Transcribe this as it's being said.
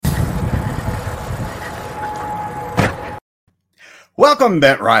Welcome,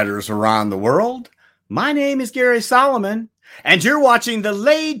 bent riders around the world. My name is Gary Solomon, and you're watching the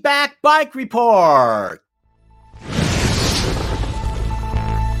Laid Back Bike Report.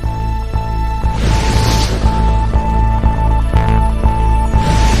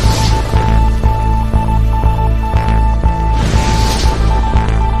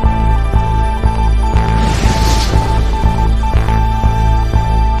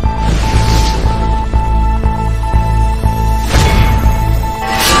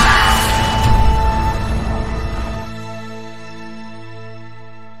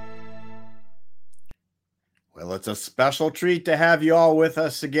 Well, it's a special treat to have you all with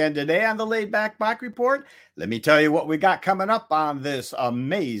us again today on the Laid Back Bike Report. Let me tell you what we got coming up on this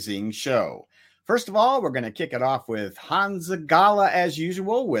amazing show. First of all, we're going to kick it off with Hansa Gala as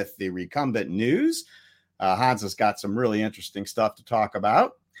usual with the recumbent news. Hansa's got some really interesting stuff to talk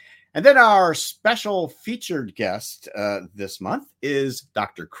about. And then our special featured guest this month is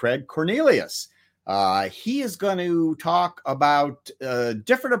Dr. Craig Cornelius. He is going to talk about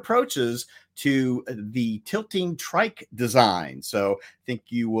different approaches to the tilting trike design. So I think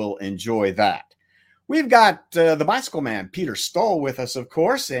you will enjoy that. We've got the bicycle man, Peter Stoll, with us, of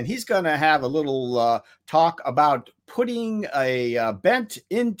course, and he's going to have a little talk about putting a bent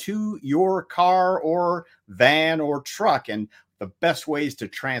into your car or van or truck and the best ways to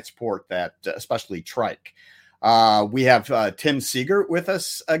transport that, especially trike. We have Tim Seeger with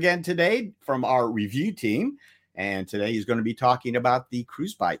us again today from our review team. And today he's going to be talking about the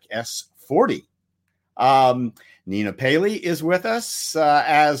Cruise Bike S40. Nina Paley is with us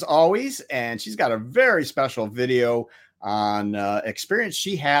as always, and she's got a very special video on experience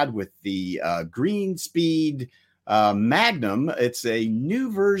she had with the Green Speed Magnum. It's a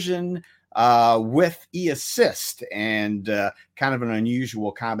new version with e-assist and kind of an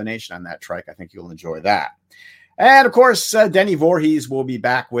unusual combination on that trike. I think you'll enjoy that. And of course, Denny Voorhees will be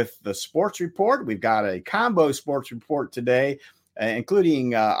back with the sports report. We've got a combo sports report today,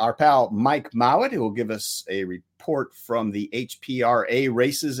 including our pal Mike Mowat, who will give us a report from the HPRA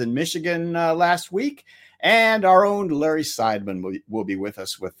races in Michigan last week. And our own Larry Seidman will be with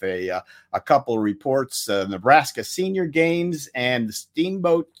us with a couple of reports, Nebraska Senior Games and the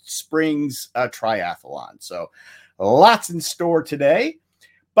Steamboat Springs Triathlon. So lots in store today.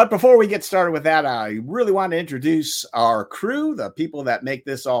 But before we get started with that, I really want to introduce our crew, the people that make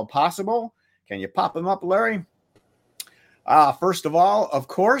this all possible. Can you pop them up, Larry? First of all, of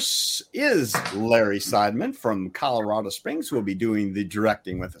course, is Larry Seidman from Colorado Springs, who will be doing the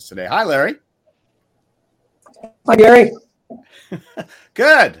directing with us today. Hi, Larry. Hi, Gary.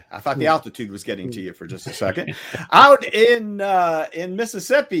 Good. I thought the altitude was getting to you for just a second. Out in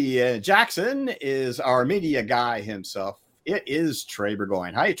Mississippi, Jackson is our media guy himself. It is Trey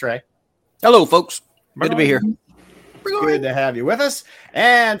Burgoyne. Hi, Trey. Hello, folks. Good to be here. Good to have you with us.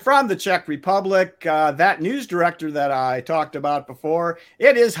 And from the Czech Republic, that news director that I talked about before,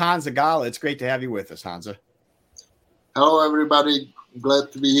 it is Hansa Gala. It's great to have you with us, Hansa. Hello, everybody.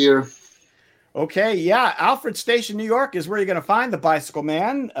 Glad to be here. Okay, yeah. Alfred Station, New York is where you're going to find the bicycle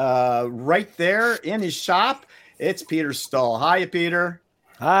man. Right there in his shop, it's Peter Stoll. Hi, Peter.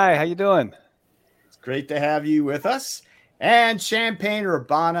 Hi, how you doing? It's great to have you with us. And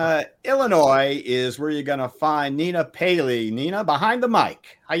Champaign-Urbana, Illinois is where you're going to find Nina Paley. Nina, behind the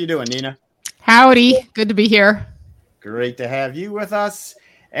mic. How you doing, Nina? Howdy. Good to be here. Great to have you with us.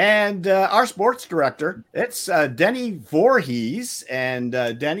 And our sports director, it's Denny Voorhees. And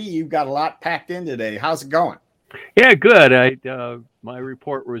Denny, you've got a lot packed in today. How's it going? Yeah, good. My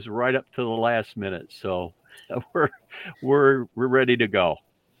report was right up to the last minute, so we're ready to go.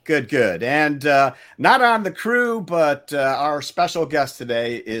 Good. And not on the crew, but our special guest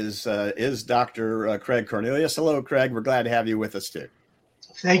today is Dr. Craig Cornelius. Hello, Craig. We're glad to have you with us, too.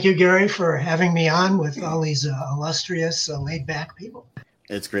 Thank you, Gary, for having me on with all these illustrious, laid-back people.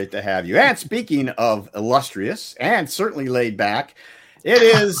 It's great to have you. And speaking of illustrious and certainly laid back, it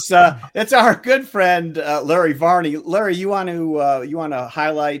is it's our good friend Larry Varney. Larry, you want to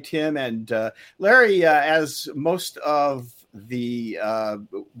highlight him? And Larry, as most of the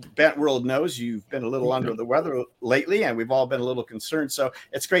bent world knows, you've been a little under the weather lately, and we've all been a little concerned. So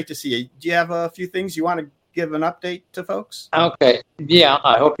it's great to see you. Do you have a few things you want to give an update to folks? Okay. Yeah,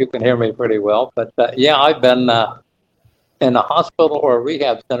 I hope you can hear me pretty well. But I've been in a hospital or a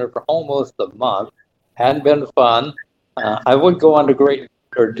rehab center for almost a month. Hadn't been fun. I would go into great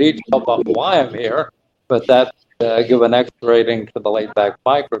detail about why I'm here, but that's give an extra rating to the Laid Back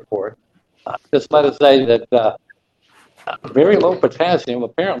Bike Report. Just let us say that very low potassium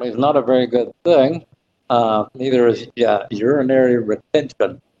apparently is not a very good thing. Neither is urinary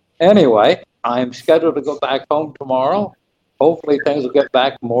retention. Anyway, I'm scheduled to go back home tomorrow. hopefully things will get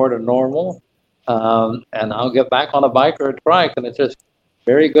back more to normal, and I'll get back on a bike or a trike. And it's just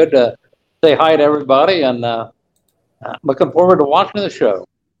very good to say hi to everybody, and looking forward to watching the show.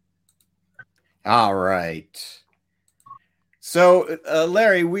 All right. So,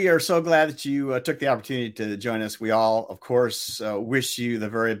 Larry, we are so glad that you took the opportunity to join us. We all, of course, wish you the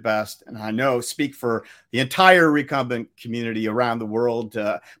very best. And I know speak for the entire recumbent community around the world.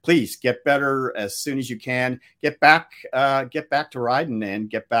 Please get better as soon as you can. Get back to riding and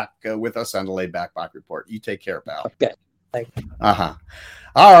get back with us on the Laid Back Bike Report. You take care, pal. Okay. Thank you. All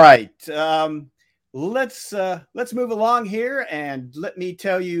right. Let's move along here, and let me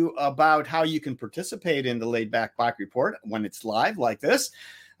tell you about how you can participate in the Laid Back Bike Report when it's live like this.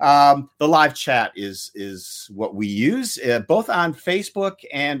 The live chat is what we use both on Facebook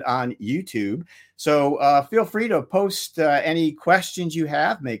and on YouTube. So feel free to post any questions you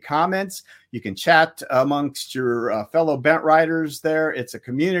have, make comments. You can chat amongst your fellow bent riders there. It's a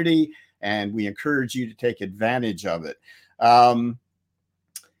community, and we encourage you to take advantage of it.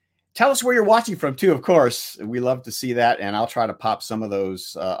 Tell us where you're watching from, too, of course. We love to see that, and I'll try to pop some of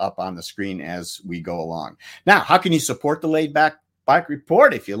those up on the screen as we go along. Now, how can you support the Laid Back Bike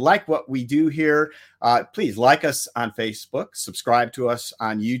Report? If you like what we do here, please like us on Facebook, subscribe to us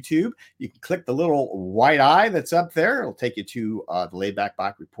on YouTube. You can click the little white eye that's up there. It'll take you to the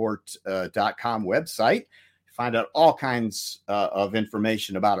laidbackbikereport.com website. Find out all kinds of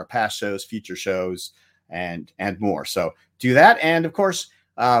information about our past shows, future shows, and more. So do that. And, of course,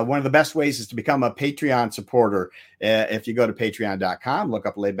 one of the best ways is to become a Patreon supporter. If you go to patreon.com, look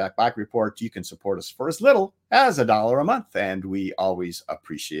up Laid Back Bike Report, you can support us for as little as $1 a month, and we always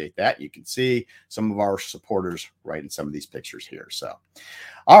appreciate that. You can see some of our supporters right in some of these pictures here. So,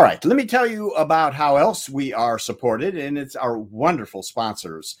 all right, let me tell you about how else we are supported, and it's our wonderful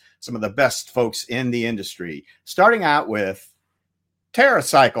sponsors, some of the best folks in the industry, starting out with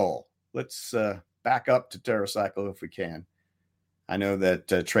TerraCycle. Let's back up to TerraCycle if we can. I know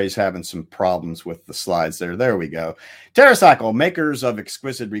that Trey's having some problems with the slides there. There we go. TerraCycle, makers of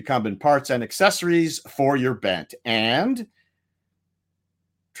exquisite recumbent parts and accessories for your bent. And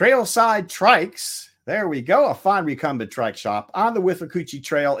Trailside Trikes. There we go. A fine recumbent trike shop on the Withlacoochee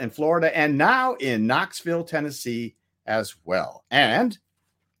Trail in Florida and now in Knoxville, Tennessee as well. And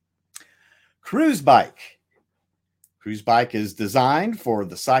Cruise Bike. Cruise Bike is designed for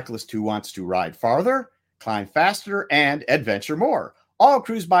the cyclist who wants to ride farther, climb faster, and adventure more. All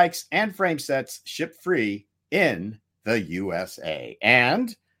cruise bikes and frame sets ship free in the USA.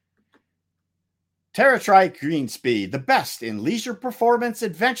 And TerraTrike Green Speed, the best in leisure performance,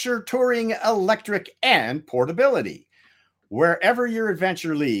 adventure, touring, electric, and portability. Wherever your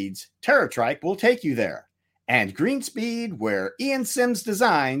adventure leads, TerraTrike will take you there. And Green Speed, where Ian Sims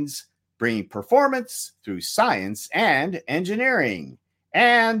designs, bringing performance through science and engineering.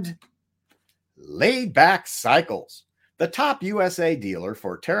 And Laid Back Cycles, the top USA dealer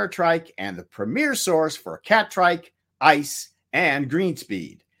for TerraTrike and the premier source for CatTrike, Ice, and Green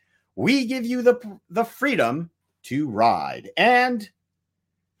Speed. We give you the freedom to ride. And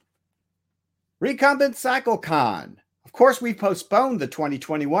Recumbent CycleCon. Of course, we postponed the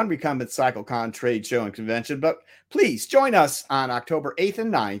 2021 Recumbent CycleCon trade show and convention, but please join us on October 8th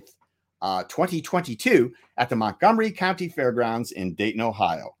and 9th, 2022 at the Montgomery County Fairgrounds in Dayton,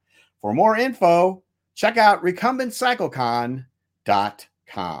 Ohio. For more info, check out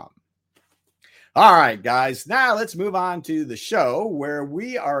recumbentcyclecon.com. All right, guys, now let's move on to the show where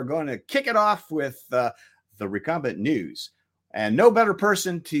we are going to kick it off with the recumbent news. And no better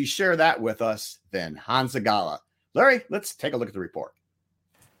person to share that with us than Hans Zagala. Larry, let's take a look at the report.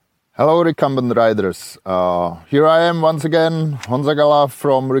 Hello, recumbent riders. Here I am once again, Hans Zagala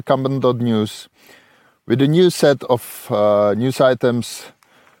from recumbent.news with a new set of news items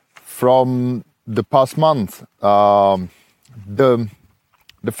from the past month. The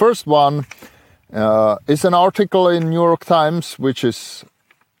first one is an article in New York Times, which is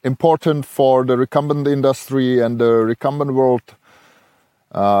important for the recumbent industry and the recumbent world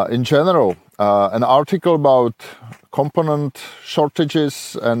in general. An article about component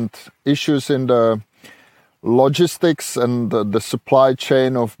shortages and issues in the logistics and the supply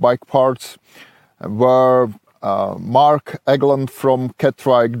chain of bike parts, where Mark Eglund from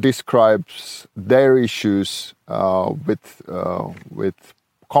CatTrike describes their issues with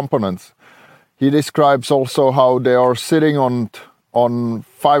components. He describes also how they are sitting on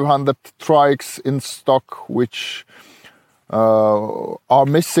 500 trikes in stock, which are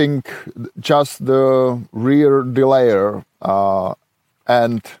missing just the rear delayer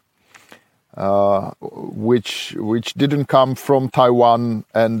and which didn't come from Taiwan,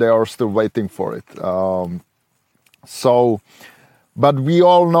 and they are still waiting for it. So, but we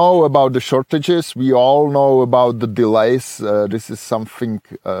all know about the shortages. We all know about the delays. This is something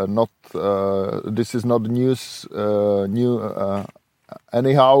this is not news new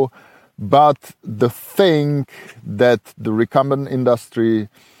anyhow. But the thing that the recumbent industry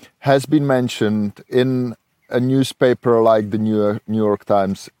has been mentioned in a newspaper like the New York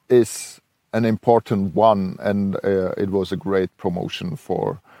Times is an important one, and it was a great promotion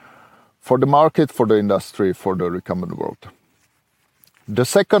for the market, for the industry, for the recumbent world. The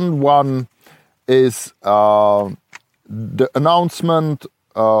second one is the announcement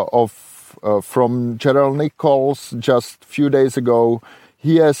from Gerald Nichols just a few days ago.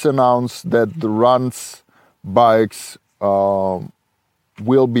 He has announced that the Rans bikes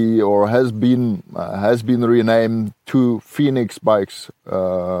will be or has been renamed to Phoenix Bikes,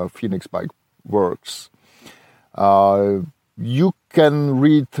 Phoenix Bike Works. You can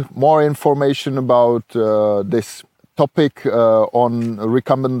read more information about this topic on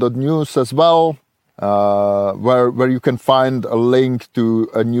recumbent.news as well, where you can find a link to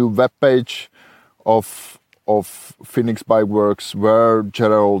a new webpage of Phoenix Bike Works, where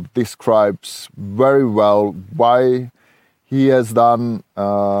Gerald describes very well why he has done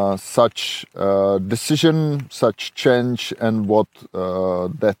such decision, such change, and what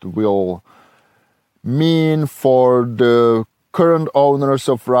that will mean for the current owners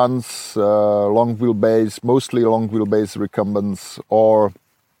of Rans, long wheelbase, mostly long wheelbase recumbents, or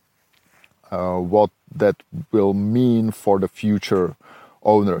what that will mean for the future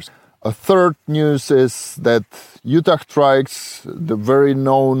owners. A third news is that Utah Trikes, the very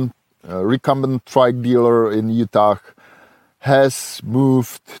known recumbent trike dealer in Utah, has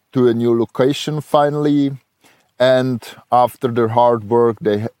moved to a new location finally, and after their hard work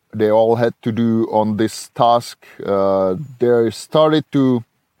they all had to do on this task, they started to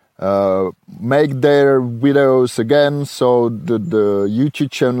make their videos again, so the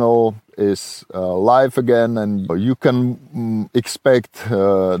YouTube channel is live again, and you can expect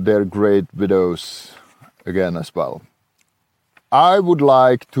their great videos again as well. I would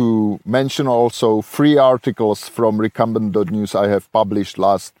like to mention also 3 articles from recumbent.news I have published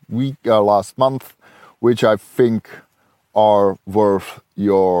last month, which I think are worth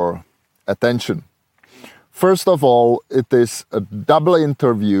your attention. First of all, it is a double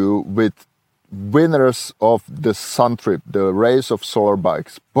interview with winners of the Sun Trip, the race of solar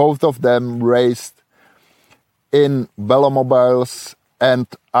bikes. Both of them raced in Velomobiles, and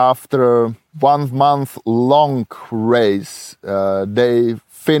after 1 month long race, they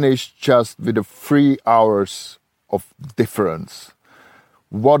finished just with 3 hours of difference.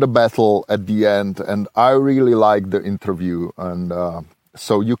 What a battle at the end, and I really like the interview, and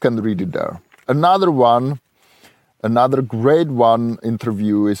so you can read it there. Another great one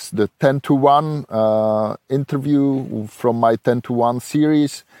interview is the 10-to-1 interview from my 10-to-1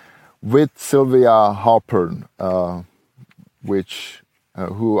 series with Sylvia Harpern,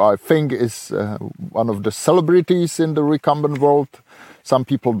 who I think is one of the celebrities in the recumbent world. Some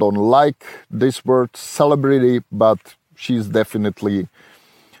people don't like this word celebrity, but she's definitely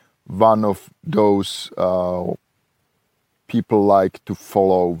one of those people like to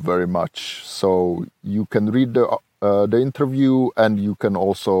follow very much. So you can read the interview, and you can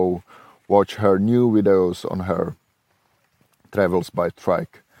also watch her new videos on her Travels by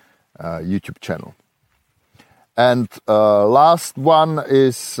Trike YouTube channel. And last one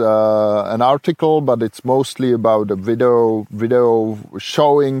is an article, but it's mostly about a video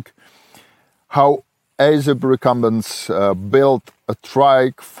showing how ASAP recumbents built a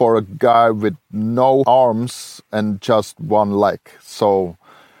trike for a guy with no arms and just one leg. So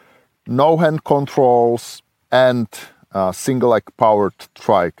no hand controls and single leg powered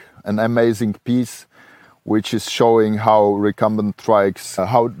trike. An amazing piece which is showing how recumbent trikes,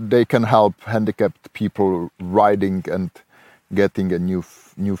 how they can help handicapped people riding and getting a new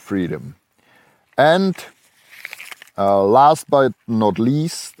freedom. And last but not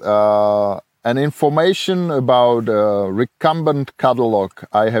least, an information about a recumbent catalog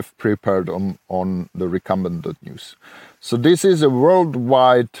I have prepared on the recumbent.news. So this is a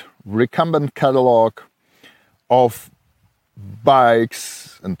worldwide recumbent catalog of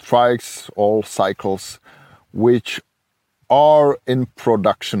bikes and trikes, all cycles, which are in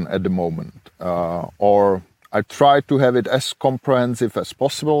production at the moment, or I try to have it as comprehensive as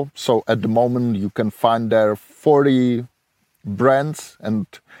possible. So at the moment you can find there 40 brands and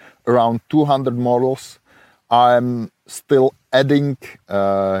around 200 models. I'm still adding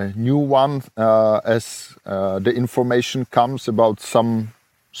new ones as the information comes about some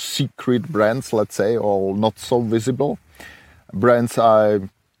secret brands, let's say, or not so visible brands I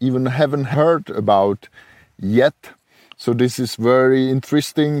even haven't heard about yet. So this is very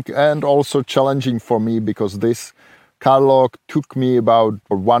interesting and also challenging for me because this catalog took me about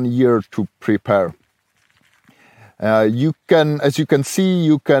 1 year to prepare. As you can see,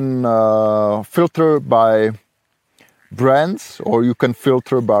 you can filter by brands or you can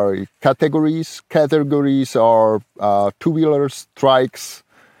filter by categories. Categories are two-wheelers, trikes,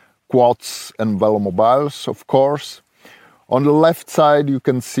 quads, and velomobiles, of course. On the left side, you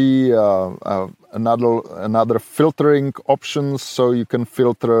can see another filtering options. So you can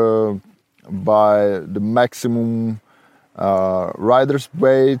filter by the maximum rider's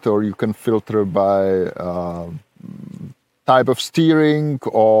weight, or you can filter by type of steering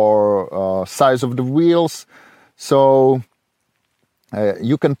or size of the wheels. So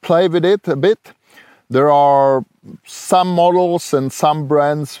you can play with it a bit. There are some models and some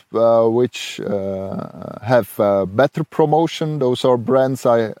brands which have better promotion. Those are brands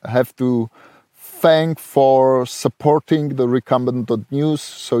I have to thank for supporting the recumbent.news,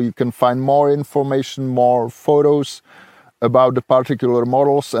 so you can find more information, more photos about the particular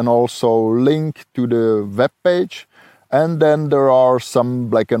models, and also link to the web page. And then there are some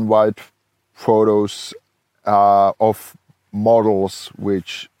black and white photos of models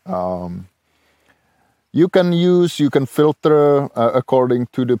which you can use. You can filter according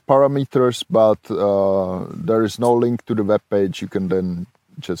to the parameters, but there is no link to the web page. You can then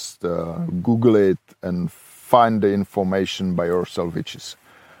just Google it and find the information by yourself, which is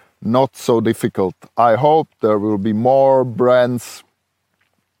not so difficult. I hope there will be more brands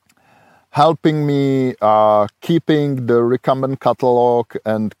helping me keeping the recumbent catalog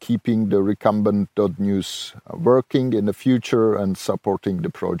and keeping the recumbent.news working in the future and supporting the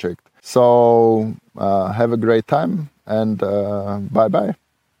project. So have a great time and bye-bye.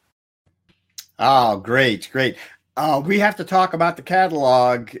 Oh, great. We have to talk about the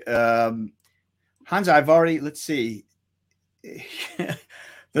catalog. Hans, let's see.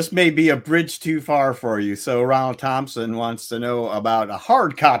 This may be a bridge too far for you. So Ronald Thompson wants to know about a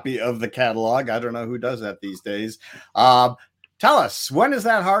hard copy of the catalog. I don't know who does that these days. Tell us, when is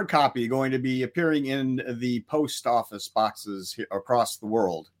that hard copy going to be appearing in the post office boxes across the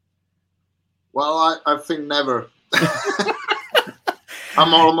world? Well, I think never.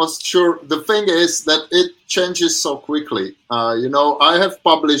 I'm almost sure. The thing is that it changes so quickly. I have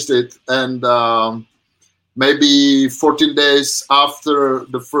published it, and maybe 14 days after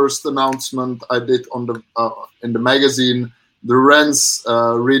the first announcement I did on the in the magazine, the Renz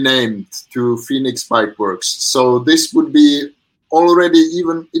renamed to Phoenix Bike Works. So this would be already,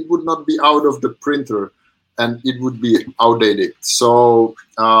 even it would not be out of the printer, and it would be outdated. So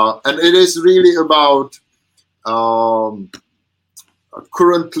and it is really about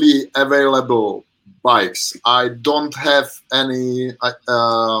currently available bikes. I don't have any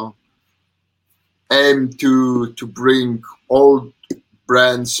aim to bring old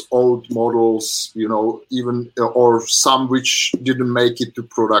brands, old models, even or some which didn't make it to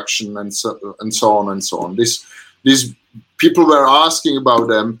production and so on and so on. These people were asking about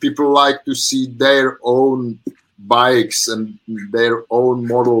them. People like to see their own bikes and their own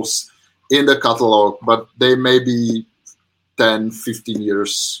models in the catalog, but they may be 10, 15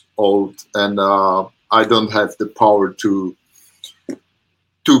 years old, and I don't have the power to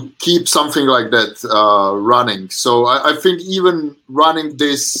keep something like that running. So I think even running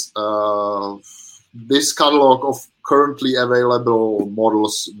this catalog of currently available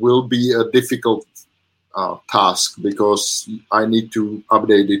models will be a difficult task, because I need to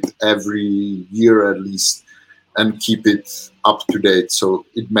update it every year at least and keep it up to date. So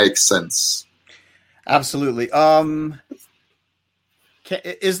it makes sense. Absolutely.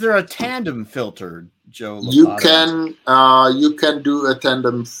 Is there a tandem filter, Joe Lopato? You can do a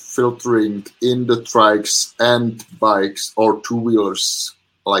tandem filtering in the trikes and bikes or two-wheelers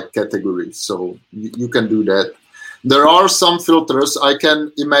like categories. So you can do that. There are some filters. I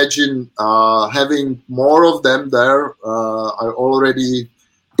can imagine having more of them there. I already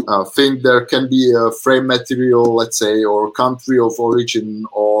think there can be a frame material, let's say, or country of origin,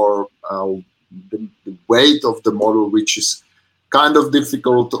 or the weight of the model, which is kind of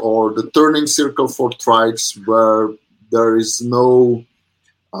difficult, or the turning circle for trikes where there is no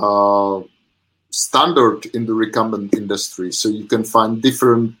standard in the recumbent industry. So you can find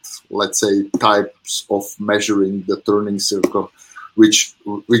different, let's say, types of measuring the turning circle, which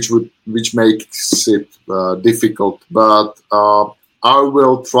makes it difficult. But I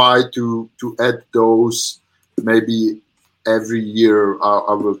will try to add those. Maybe every year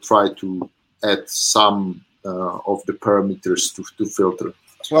I will try to add some of the parameters to filter.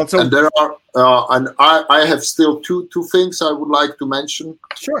 Well, so and there are, and I have still two things I would like to mention.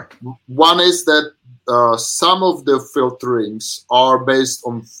 Sure. One is that some of the filterings are based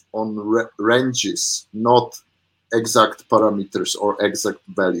on ranges, not exact parameters or exact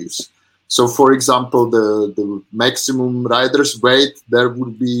values. So, for example, the maximum rider's weight, there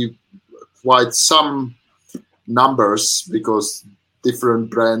would be quite some numbers because different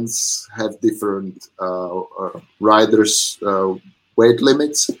brands have different riders' weight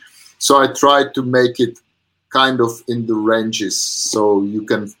limits. So I tried to make it kind of in the ranges, so you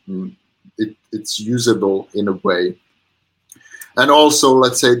can it's usable in a way. And also,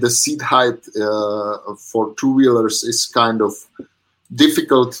 let's say the seat height for two-wheelers is kind of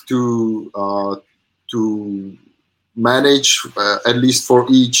difficult to manage, at least for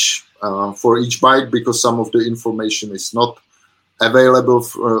each bike, because some of the information is not available,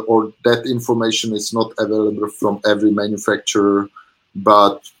 or that information is not available from every manufacturer.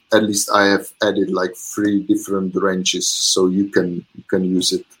 But at least I have added like 3 different ranges, so you can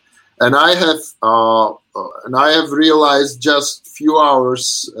use it. And I have realized just a few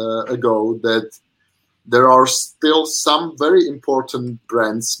hours ago that there are still some very important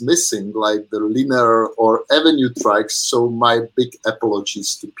brands missing, like the Linear or Avenue trikes. So my big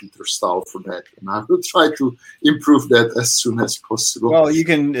apologies to Peter Stahl for that. And I will try to improve that as soon as possible. Well,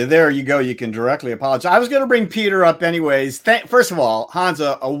 there you go. You can directly apologize. I was going to bring Peter up anyways. First of all,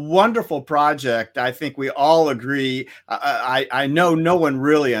 Hansa, a wonderful project. I think we all agree. I know no one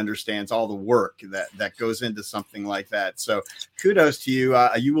really understands all the work that goes into something like that. So kudos to you.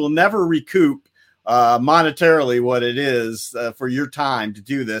 You will never recoup monetarily what it is for your time to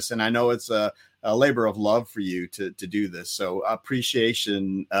do this, and I know it's a labor of love for you to do this, so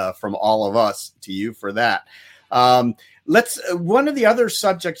appreciation from all of us to you for that. One of the other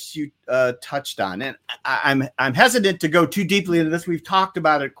subjects you touched on, and I'm hesitant to go too deeply into this. We've talked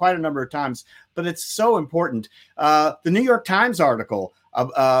about it quite a number of times, but it's so important. The New York Times article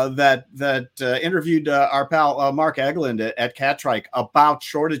that interviewed our pal Mark Egeland at Catrike about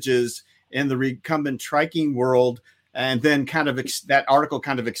shortages in the recumbent triking world, and then kind of that article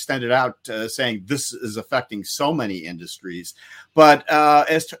kind of extended out saying this is affecting so many industries. But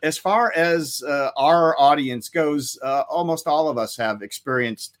as far as our audience goes, almost all of us have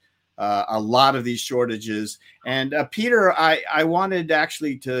experienced a lot of these shortages. And Peter, I wanted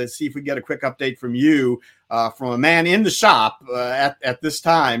actually to see if we get a quick update from you, from a man in the shop at this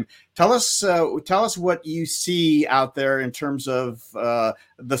time. Tell us what you see out there in terms of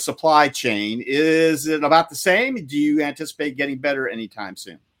the supply chain. Is it about the same? Do you anticipate getting better anytime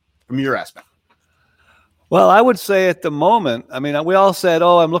soon from your aspect? Well, I would say at the moment, I mean, we all said,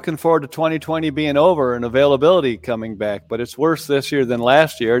 I'm looking forward to 2020 being over and availability coming back, but it's worse this year than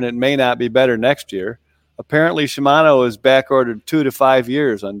last year, and it may not be better next year. Apparently, Shimano is back-ordered 2 to 5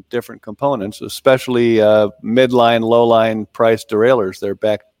 years on different components, especially midline, low-line price derailleurs. They're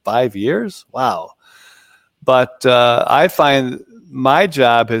back 5 years? Wow. But I find my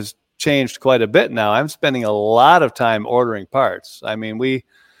job has changed quite a bit now. I'm spending a lot of time ordering parts. I mean, we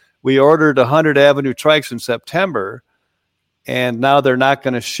ordered 100 Avenue trikes in September, and now they're not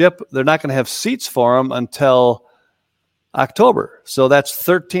going to ship. They're not going to have seats for them until October. So that's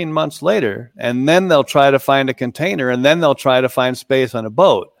 13 months later. And then they'll try to find a container, and then they'll try to find space on a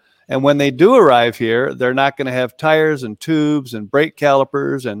boat. And when they do arrive here, they're not going to have tires and tubes and brake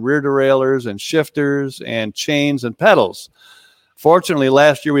calipers and rear derailleurs and shifters and chains and pedals. Fortunately,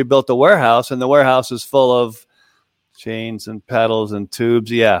 last year we built a warehouse, and the warehouse is full of chains and pedals and tubes.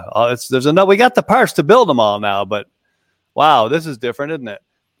 Yeah, we got the parts to build them all now, but wow, this is different, isn't it?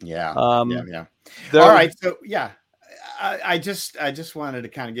 Yeah. Yeah. All right. So yeah, I just wanted to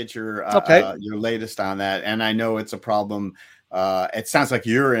kind of get your latest on that. And I know it's a problem. It sounds like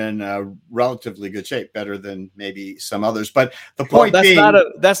you're in relatively good shape, better than maybe some others. But the point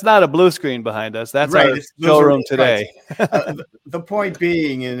that's not a blue screen behind us. That's right, our showroom today. The point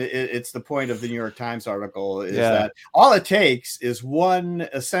being, and it's the point of the New York Times article, is that all it takes is one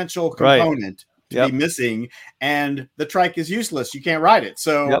essential component to be missing, and the trike is useless. You can't ride it.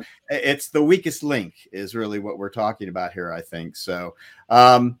 So it's the weakest link is really what we're talking about here, I think. So,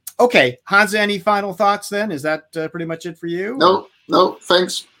 okay, Hansa, any final thoughts then? Is that pretty much it for you? No,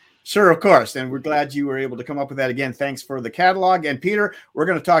 thanks. Sure, of course. And we're glad you were able to come up with that again. Thanks for the catalog. And Peter, we're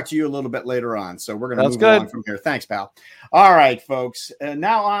going to talk to you a little bit later on. So we're going to move on from here. Thanks, pal. All right, folks.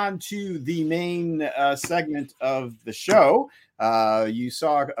 Now on to the main segment of the show. You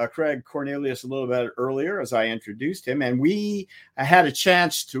saw Craig Cornelius a little bit earlier as I introduced him, and we had a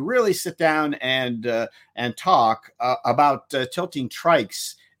chance to really sit down and talk about tilting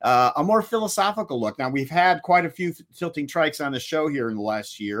trikes, a more philosophical look. Now, we've had quite a few tilting trikes on the show here in the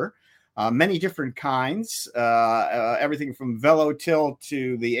last year, many different kinds, everything from VeloTilt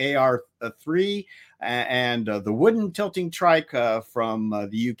to the AR3 and the wooden tilting trike from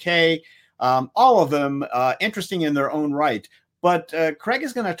the UK. All of them interesting in their own right. But Craig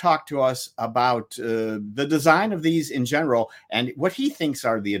is going to talk to us about the design of these in general and what he thinks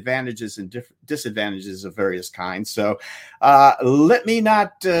are the advantages and disadvantages of various kinds. So let me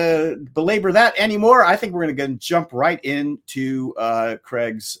not belabor that anymore. I think we're going to jump right into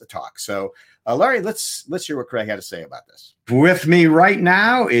Craig's talk. So Larry, let's hear what Craig had to say about this. With me right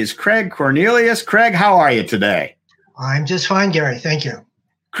now is Craig Cornelius. Craig, how are you today? I'm just fine, Gary. Thank you.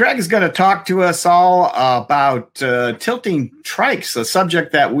 Craig is going to talk to us all about tilting trikes, a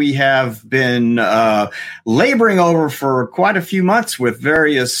subject that we have been laboring over for quite a few months with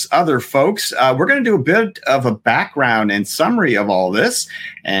various other folks. We're going to do a bit of a background and summary of all this,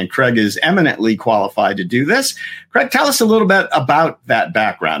 and Craig is eminently qualified to do this. Craig, tell us a little bit about that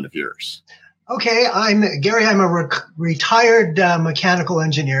background of yours. Okay, I'm a retired mechanical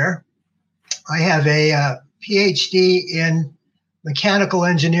engineer. I have a PhD in mechanical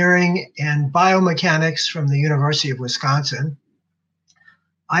engineering and biomechanics from the University of Wisconsin.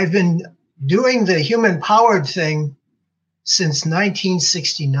 I've been doing the human-powered thing since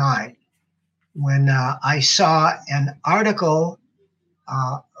 1969, when I saw an article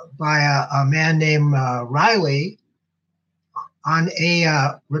by a man named Riley on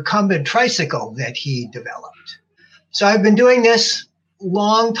a recumbent tricycle that he developed. So I've been doing this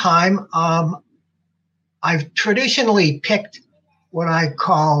long time. I've traditionally picked what I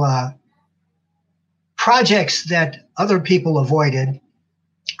call projects that other people avoided.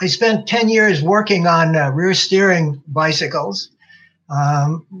 I spent 10 years working on rear steering bicycles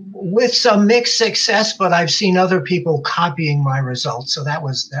with some mixed success, but I've seen other people copying my results, so that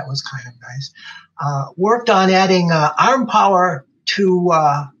was kind of nice. Worked on adding arm power to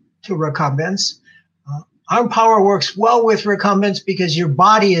recumbents. Arm power works well with recumbents because your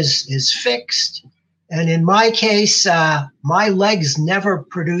body is fixed. And in my case, my legs never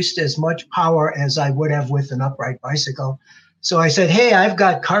produced as much power as I would have with an upright bicycle. So I said, hey, I've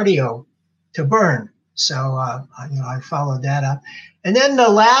got cardio to burn. So I followed that up. And then the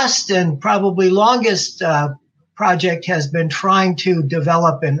last and probably longest project has been trying to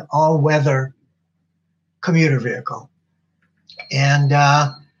develop an all-weather commuter vehicle. And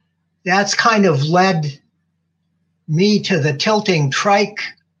that's kind of led me to the tilting trike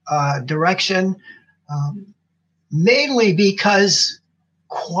direction. Mainly because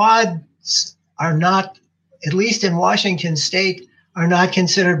quads are not, at least in Washington State, are not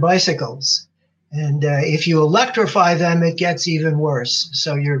considered bicycles. And if you electrify them, it gets even worse.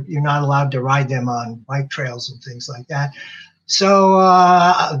 So you're not allowed to ride them on bike trails and things like that. So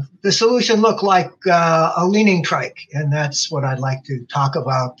the solution looked like a leaning trike. And that's what I'd like to talk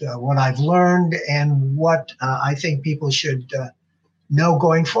about, what I've learned and what I think people should know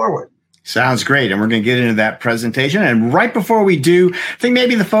going forward. Sounds great. And we're going to get into that presentation. And right before we do, I think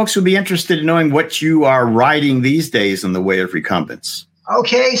maybe the folks would be interested in knowing what you are riding these days in the way of recumbents.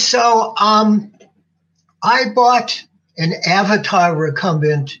 Okay, so I bought an Avatar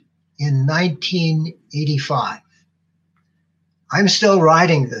recumbent in 1985. I'm still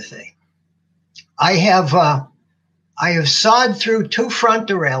riding the thing. I have sawed through 2 front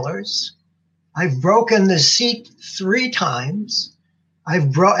derailleurs. I've broken the seat 3 times.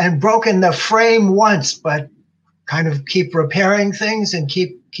 I've broken the frame once, but kind of keep repairing things and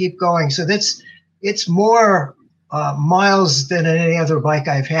keep going. So it's more miles than any other bike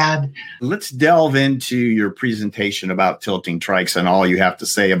I've had. Let's delve into your presentation about tilting trikes and all you have to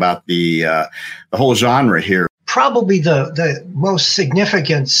say about the whole genre here. Probably the most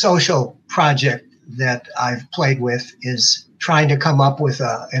significant social project that I've played with is trying to come up with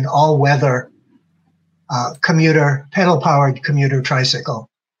an all-weather pedal-powered commuter tricycle.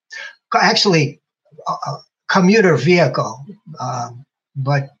 Actually, a commuter vehicle,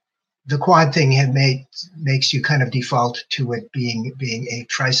 but the quad thing makes you kind of default to it being a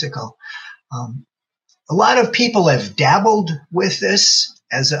tricycle. A lot of people have dabbled with this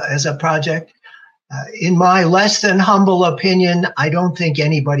as a project. In my less than humble opinion, I don't think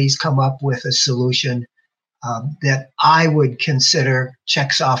anybody's come up with a solution that I would consider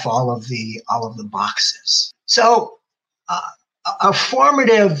checks off all of the boxes. So a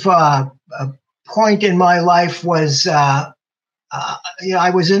formative point in my life was I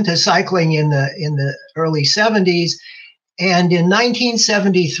was into cycling in the early 70s, and in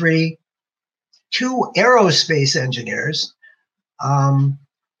 1973, 2 aerospace engineers,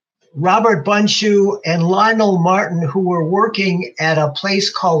 Robert Bundschuh and Lionel Martin, who were working at a place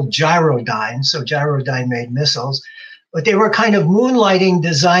called Gyrodyne. So Gyrodyne made missiles. but they were kind of moonlighting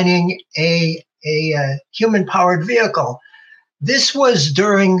designing a human-powered vehicle. This was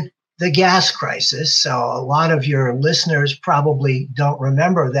during the gas crisis, so a lot of your listeners probably don't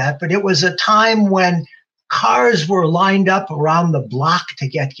remember that, but it was a time when cars were lined up around the block to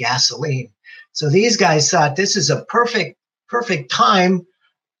get gasoline. So these guys thought this is a perfect time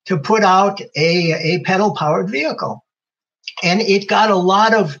to put out a pedal-powered vehicle. And it got a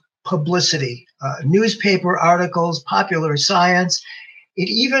lot of publicity, newspaper articles, Popular Science. It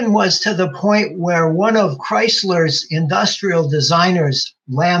even was to the point where one of Chrysler's industrial designers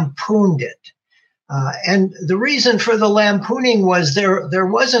lampooned it. And the reason for the lampooning was there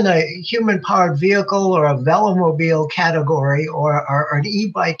wasn't a human-powered vehicle or a velomobile category or an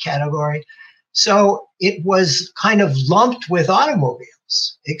e-bike category. So it was kind of lumped with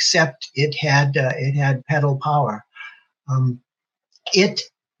automobiles, except it had pedal power. It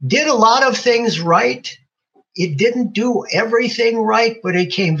did a lot of things right. It didn't do everything right, but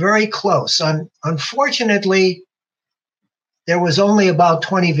it came very close. Unfortunately, there was only about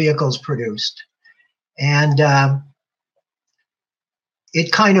 20 vehicles produced. And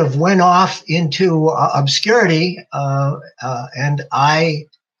it kind of went off into obscurity. And I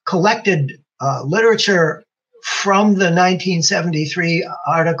collected literature from the 1973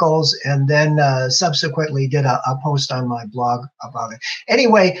 articles, and then subsequently did a post on my blog about it.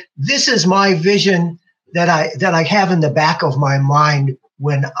 Anyway, this is my vision that I have in the back of my mind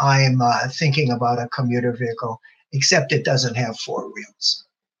when I'm thinking about a commuter vehicle, except it doesn't have four wheels.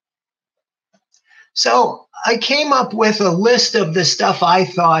 So I came up with a list of the stuff I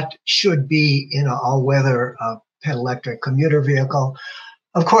thought should be in an all-weather pedal-electric commuter vehicle.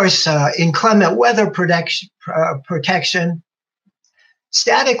 Of course, inclement weather protection,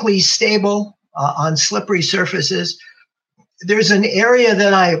 statically stable on slippery surfaces. There's an area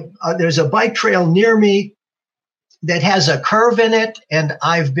that there's a bike trail near me that has a curve in it, and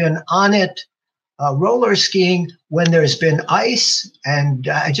I've been on it roller skiing when there's been ice, and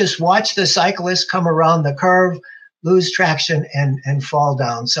I just watch the cyclists come around the curve, lose traction, and fall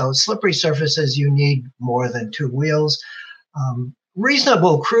down. So slippery surfaces, you need more than two wheels.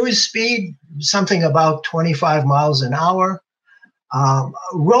 Reasonable cruise speed, something about 25 miles an hour.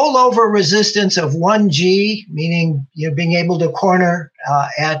 Rollover resistance of 1G, meaning being able to corner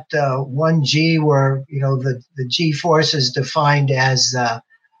at 1G, where the G force is defined as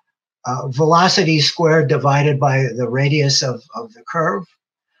velocity squared divided by the radius of the curve.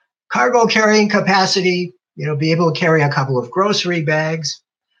 Cargo carrying capacity, be able to carry a couple of grocery bags.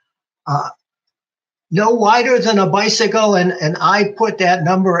 No wider than a bicycle, and I put that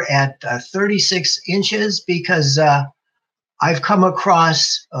number at 36 inches because I've come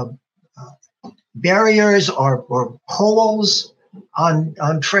across barriers or poles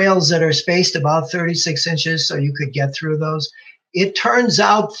on trails that are spaced about 36 inches, so you could get through those. It turns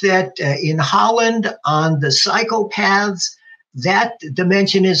out that in Holland, on the cycle paths, that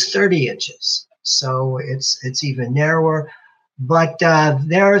dimension is 30 inches, so it's even narrower. But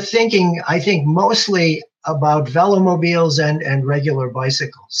they're thinking, I think, mostly about velomobiles and regular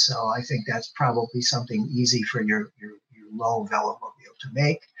bicycles. So I think that's probably something easy for your low velomobile to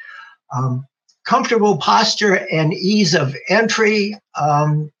make. Comfortable posture and ease of entry.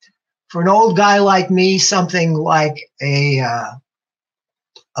 For an old guy like me, something like a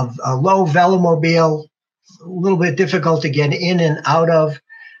low velomobile, a little bit difficult to get in and out of.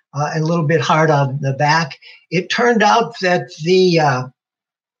 And a little bit hard on the back. It turned out that the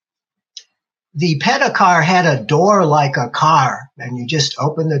Pedicar had a door like a car, and you just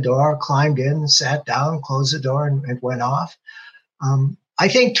opened the door, climbed in, sat down, closed the door, and went off. I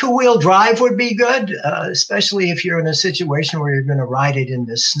think two-wheel drive would be good, especially if you're in a situation where you're going to ride it in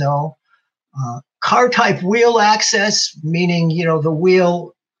the snow. Car-type wheel access, meaning the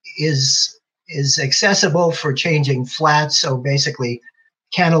wheel is accessible for changing flats, so basically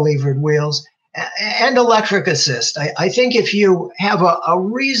cantilevered wheels, and electric assist. I think if you have a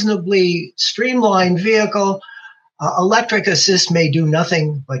reasonably streamlined vehicle, electric assist may do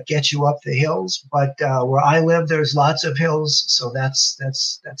nothing but get you up the hills. But where I live, there's lots of hills, so that's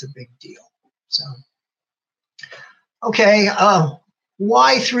a big deal. So, okay,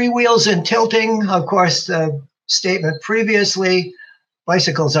 why three wheels and tilting? Of course, the statement previously,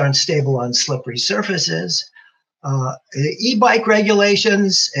 bicycles aren't stable on slippery surfaces. E-bike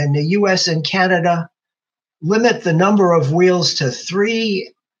regulations in the US and Canada limit the number of wheels to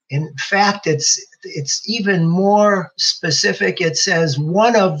 3. In fact, it's even more specific. It says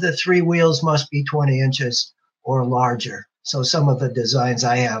one of the 3 wheels must be 20 inches or larger. So some of the designs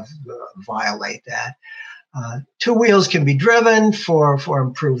I have violate that. 2 wheels can be driven for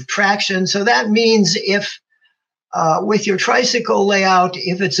improved traction. So that means if with your tricycle layout,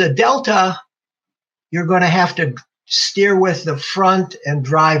 if it's a Delta, you're going to have to steer with the front and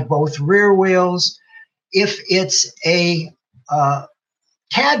drive both rear wheels. If it's a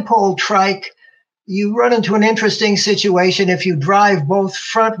tadpole trike, you run into an interesting situation. If you drive both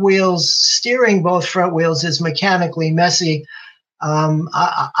front wheels, steering both front wheels is mechanically messy.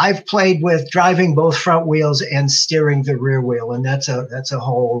 I've played with driving both front wheels and steering the rear wheel, and that's a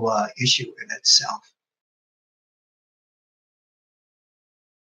whole issue in itself.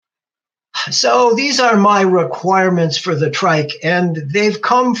 So these are my requirements for the trike, and they've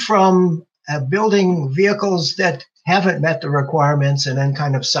come from building vehicles that haven't met the requirements and then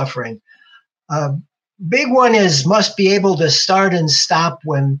kind of suffering. Big one is must be able to start and stop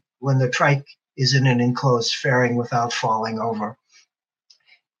when the trike is in an enclosed fairing without falling over.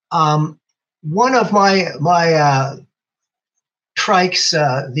 One of my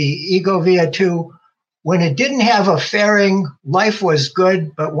trikes, the Egovia 2, when it didn't have a fairing, life was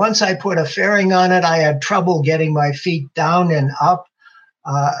good. But once I put a fairing on it, I had trouble getting my feet down and up.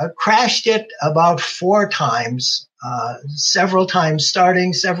 I crashed it about 4 times, several times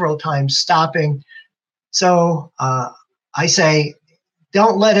starting, several times stopping. So I say,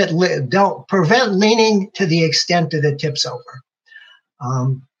 don't prevent leaning to the extent that it tips over.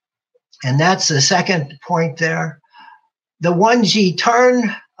 And that's the second point there. The 1G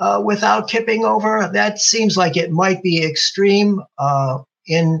turn without tipping over, that seems like it might be extreme.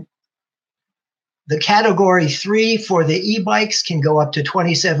 In the category 3 for the e-bikes can go up to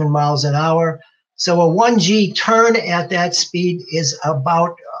 27 miles an hour. So a 1G turn at that speed is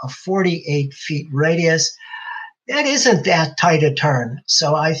about a 48 feet radius. That isn't that tight a turn.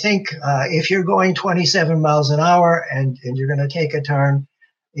 So I think if you're going 27 miles an hour and you're going to take a turn,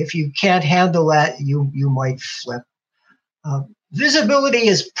 if you can't handle that, you might flip. Visibility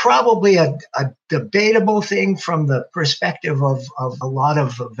is probably a debatable thing from the perspective of a lot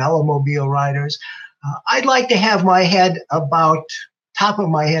of velomobile riders. I'd like to have my head top of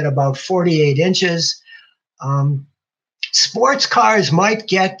my head about 48 inches. Sports cars might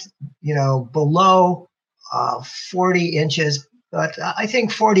get, below 40 inches, but I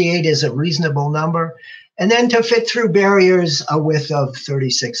think 48 is a reasonable number. And then to fit through barriers, a width of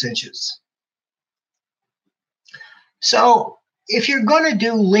 36 inches. So if you're going to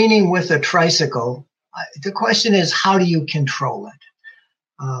do leaning with a tricycle, the question is, how do you control it?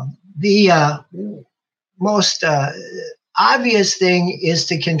 The most obvious thing is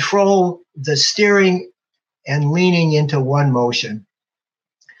to control the steering and leaning into one motion.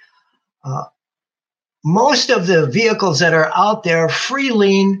 Most of the vehicles that are out there free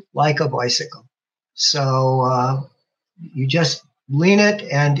lean like a bicycle. So you just lean it,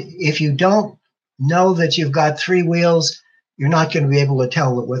 and if you don't know that you've got 3 wheels, you're not going to be able to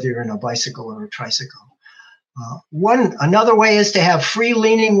tell whether you're in a bicycle or a tricycle. Another way is to have free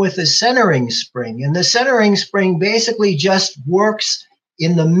leaning with a centering spring, and the centering spring basically just works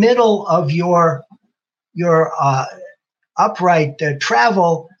in the middle of your upright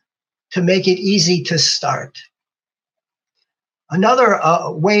travel to make it easy to start. Another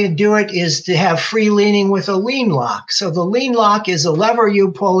way to do it is to have free leaning with a lean lock. So the lean lock is a lever you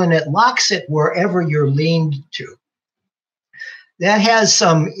pull and it locks it wherever you're leaned to. That has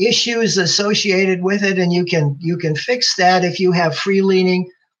some issues associated with it, and you can fix that if you have free leaning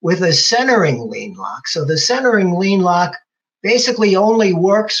with a centering lean lock. So the centering lean lock basically only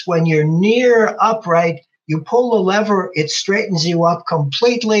works when you're near upright. You pull the lever, it straightens you up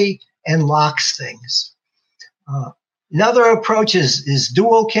completely and locks things. Another approach is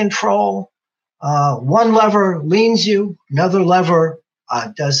dual control. One lever leans you, another lever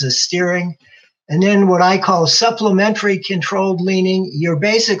does the steering. And then what I call supplementary controlled leaning, you're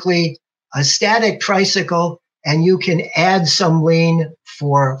basically a static tricycle and you can add some lean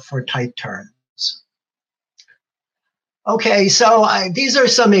for tight turns. Okay, so these are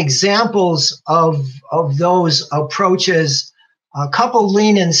some examples of those approaches. Coupled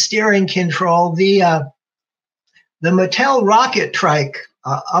lean and steering control. The Mattel Rocket Trike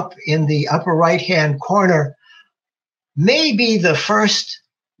up in the upper right-hand corner may be the first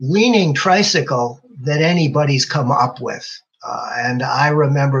leaning tricycle that anybody's come up with. And I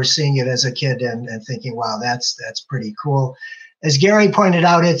remember seeing it as a kid and thinking, wow, that's pretty cool. As Gary pointed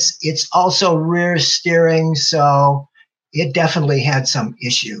out, it's also rear steering, so it definitely had some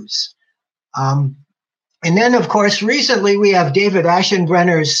issues. And then, of course, recently we have David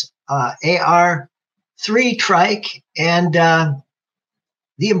Aschenbrenner's AR3 trike, and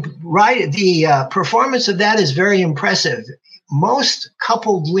the performance of that is very impressive. Most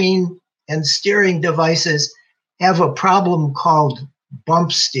coupled lean and steering devices have a problem called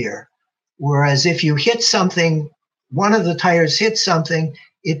bump steer, whereas if you hit something one of the tires hits something,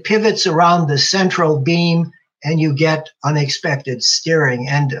 it pivots around the central beam and you get unexpected steering.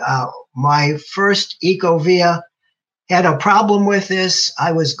 And my first Ecovia had a problem with this.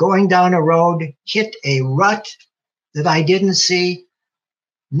 I was going down a road, hit a rut that I didn't see.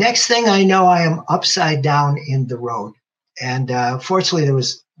 Next thing I know, I am upside down in the road. And fortunately, there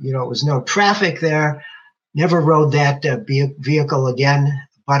was, it was no traffic there. Never rode that vehicle again,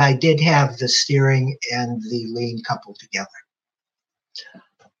 but I did have the steering and the lean coupled together.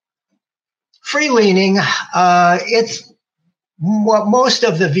 Freeleaning, it's what most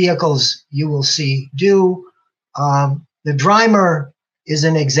of the vehicles you will see do. The Dreimer is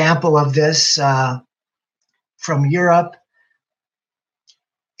an example of this from Europe.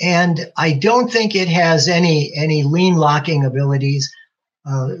 And I don't think it has any lean locking abilities.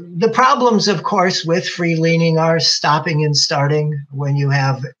 The problems, of course, with freeleaning are stopping and starting when you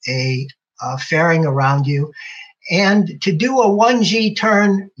have a fairing around you. And to do a 1G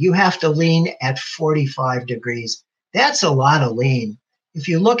turn, you have to lean at 45 degrees. That's a lot of lean. If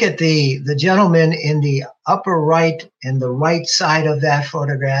you look at the gentleman in the upper right and the right side of that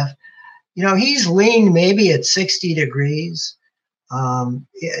photograph, he's leaned maybe at 60 degrees.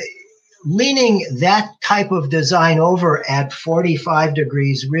 Leaning that type of design over at 45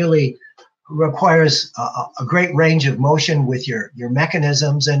 degrees really requires a great range of motion with your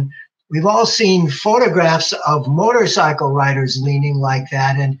mechanisms. And we've all seen photographs of motorcycle riders leaning like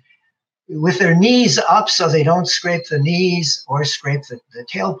that and with their knees up so they don't scrape the knees or scrape the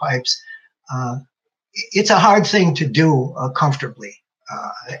tailpipes. It's a hard thing to do comfortably.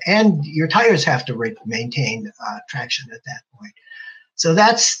 And your tires have to maintain traction at that point. So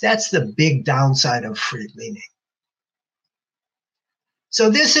that's the big downside of freeleaning. So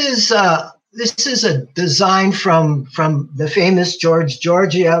this is a design from the famous George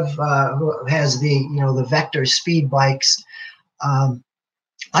Georgiev, who has the Vector speed bikes.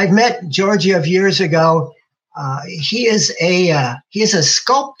 I've met Georgiev years ago. He is a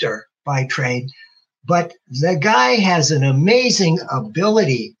sculptor by trade, but the guy has an amazing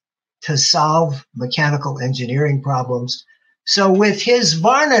ability to solve mechanical engineering problems. So with his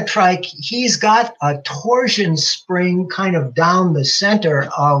Varna trike, he's got a torsion spring kind of down the center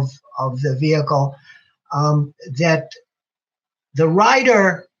of the vehicle that the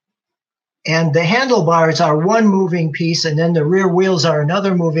rider and the handlebars are one moving piece, and then the rear wheels are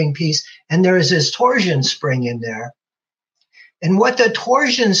another moving piece, and there is this torsion spring in there. And what the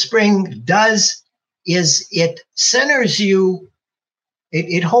torsion spring does is it centers you.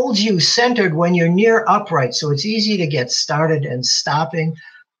 It holds you centered when you're near upright, so it's easy to get started and stopping.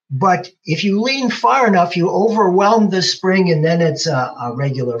 But if you lean far enough, you overwhelm the spring, and then it's a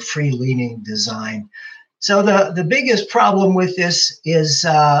regular free-leaning design. So the biggest problem with this is,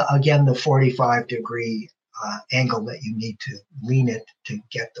 again, the 45-degree angle that you need to lean it to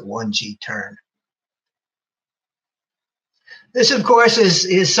get the 1G turn. This, of course,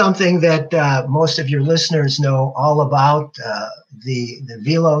 is something that most of your listeners know all about, the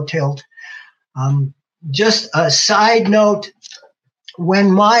Velo Tilt. Just a side note,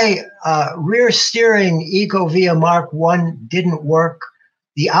 when my rear steering Ecovia Mark I didn't work,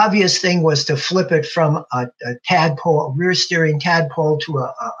 the obvious thing was to flip it from a tadpole, rear steering tadpole to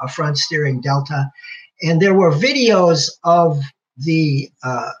a front steering Delta. And there were videos of the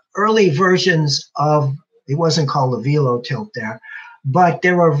early versions of, it wasn't called the Velo Tilt there, but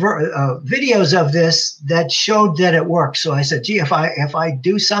there were videos of this that showed that it worked. So I said, gee, if I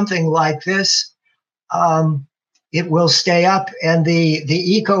do something like this, it will stay up. And the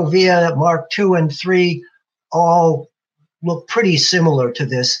Ecovia Mark II and III all look pretty similar to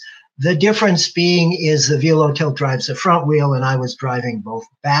this. The difference being is the Velo Tilt drives the front wheel, and I was driving both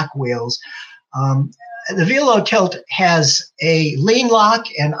back wheels. The Velo Tilt has a lean lock,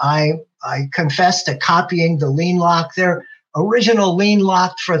 and I confess to copying the lean lock. Their original lean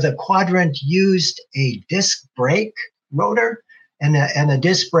lock for the Quadrant used a disc brake rotor and a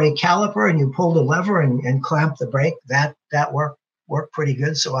disc brake caliper, and you pulled a lever and clamped the brake. That worked pretty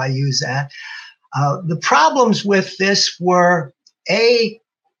good, so I use that. The problems with this were, A,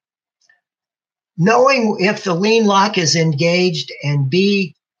 knowing if the lean lock is engaged, and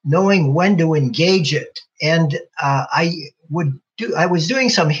B, knowing when to engage it. And I was doing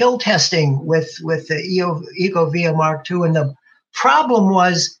some hill testing with the Ecovia Mark II, and the problem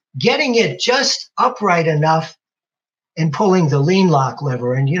was getting it just upright enough and pulling the lean lock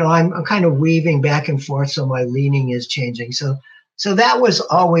lever. And, I'm kind of weaving back and forth, so my leaning is changing. So that was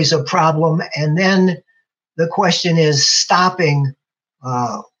always a problem. And then the question is stopping.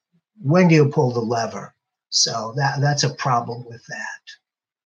 When do you pull the lever? So that's a problem with that.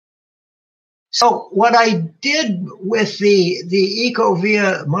 So what I did with the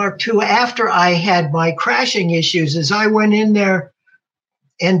Ecovia Mark II after I had my crashing issues is I went in there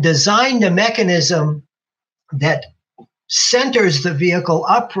and designed a mechanism that centers the vehicle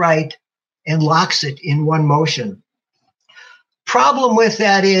upright and locks it in one motion. Problem with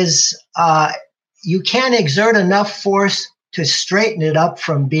that is you can't exert enough force to straighten it up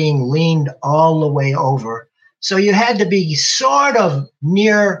from being leaned all the way over. So you had to be sort of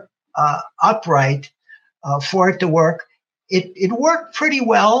near upright for it to work. It worked pretty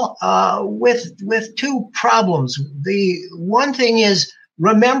well with two problems. The one thing is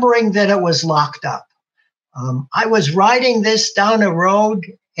remembering that it was locked up. I was riding this down a road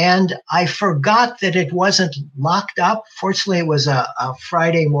and I forgot that it wasn't locked up. Fortunately, it was a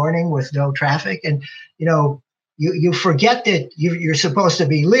Friday morning with no traffic. And, you forget that you're supposed to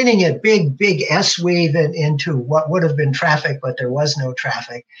be leaning at big S-weave into what would have been traffic, but there was no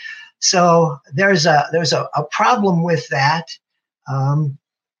traffic. So there's a problem with that. And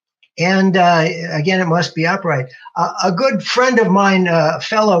again, it must be upright. A good friend of mine,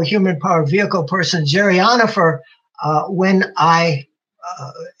 fellow human powered vehicle person, Jerry Onifer, when I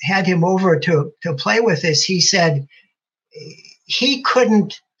had him over to play with this, he said he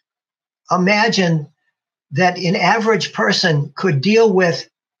couldn't imagine that an average person could deal with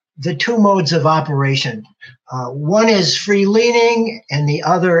the two modes of operation. One is free leaning, and the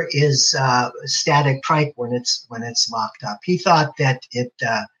other is static trike when it's locked up. He thought that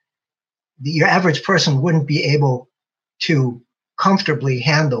your average person wouldn't be able to comfortably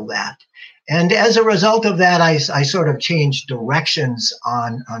handle that. And as a result of that, I sort of changed directions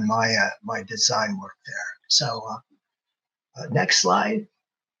on my design work there. So next slide.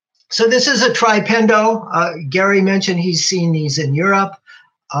 So this is a Tripendo. Gary mentioned he's seen these in Europe.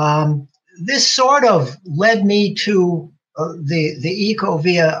 This sort of led me to the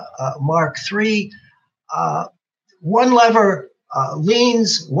Ecovia Mark III. One lever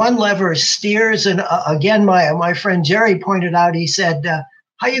leans, one lever steers. And again, my friend Jerry pointed out, he said,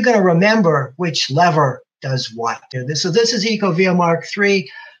 how are you going to remember which lever does what? So this is Ecovia Mark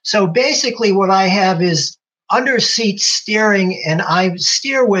III. So basically what I have is under seat steering, and I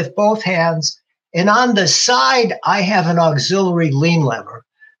steer with both hands. And on the side, I have an auxiliary lean lever.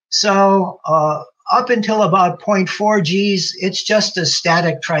 So up until about 0.4 Gs, it's just a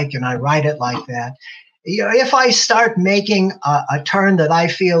static trike, and I ride it like that. If I start making a turn that I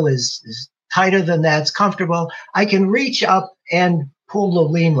feel is tighter than that's comfortable, I can reach up and pull the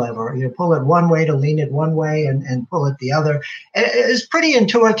lean lever. Pull it one way to lean it one way and pull it the other. It's pretty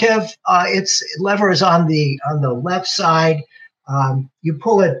intuitive. Its lever is on the left side. You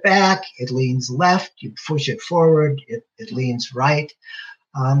pull it back, it leans left. You push it forward, it leans right.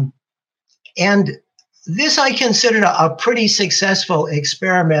 And this I considered a pretty successful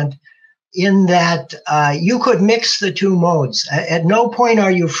experiment in that you could mix the two modes. At no point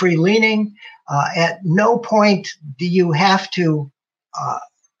are you free leaning. At no point do you have to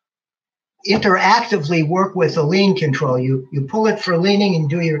interactively work with the lean control. You pull it for leaning and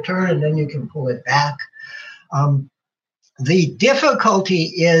do your turn, and then you can pull it back. The difficulty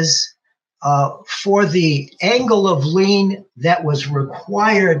is for the angle of lean that was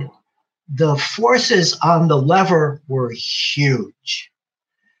required, the forces on the lever were huge.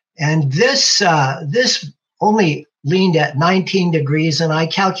 And this only leaned at 19 degrees, and I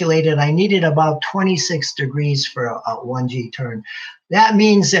calculated I needed about 26 degrees for a 1G turn. That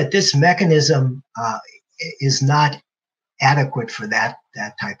means that this mechanism is not adequate for that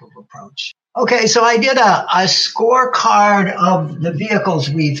type of approach. Okay, so I did a scorecard of the vehicles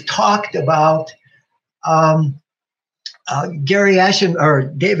we've talked about. David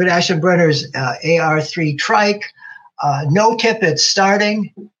Aschenbrenner's AR3 trike, no tip at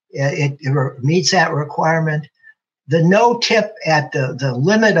starting. It meets that requirement. The no tip at the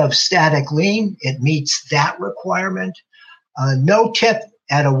limit of static lean, it meets that requirement. No tip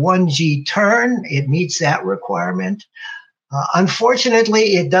at a 1G turn, it meets that requirement.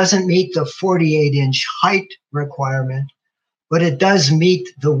 Unfortunately, it doesn't meet the 48-inch height requirement, but it does meet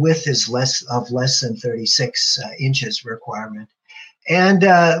the width is less than 36 inches requirement. And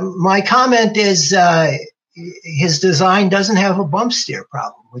my comment is his design doesn't have a bump steer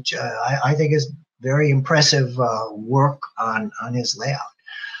problem, which I think is very impressive work on his layout.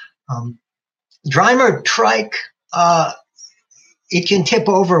 Dreimer trike, it can tip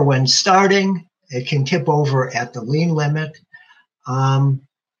over when starting. It can tip over at the lean limit.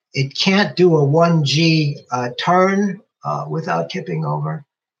 It can't do a 1G turn without tipping over.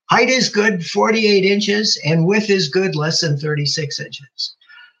 Height is good, 48 inches, and width is good, less than 36 inches.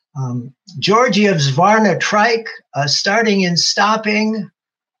 Georgiev's Varna trike, starting and stopping,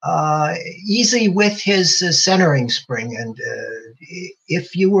 easy with his centering spring. And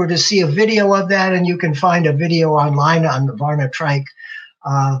if you were to see a video of that, and you can find a video online on the Varna trike,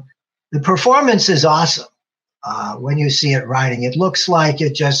 the performance is awesome when you see it riding. It looks like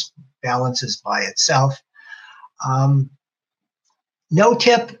it just balances by itself. No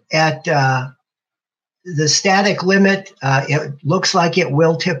tip at the static limit. It looks like it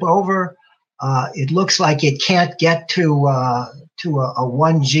will tip over. It looks like it can't get to a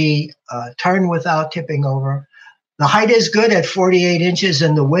 1G turn without tipping over. The height is good at 48 inches,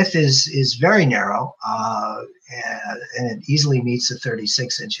 and the width is very narrow, and it easily meets the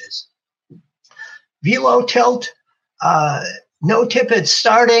 36 inches. Velo tilt, no tip at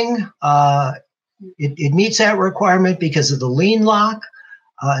starting. It meets that requirement because of the lean lock.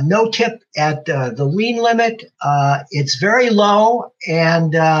 No tip at the lean limit. It's very low,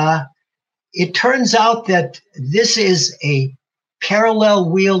 and it turns out that this is a parallel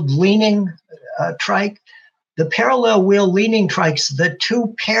wheeled leaning trike. The parallel wheel leaning trikes, the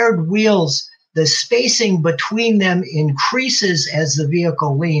two paired wheels, the spacing between them increases as the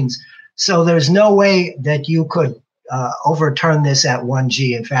vehicle leans. So there's no way that you could overturn this at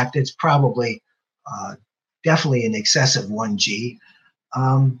 1G. In fact, it's probably definitely in excess of 1G.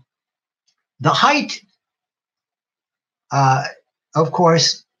 The height, of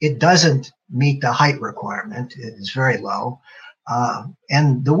course, it doesn't meet the height requirement. It is very low.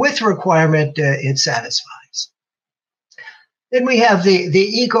 And the width requirement, it satisfies. Then we have the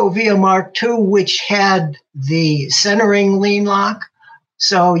Ecovia Mark II, which had the centering lean lock.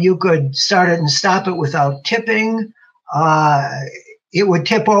 So you could start it and stop it without tipping. It would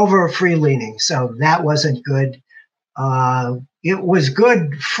tip over free leaning, so that wasn't good. It was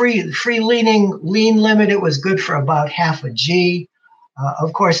good free leaning lean limit. It was good for about half a G.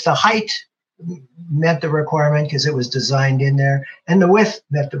 Of course, the height met the requirement because it was designed in there, and the width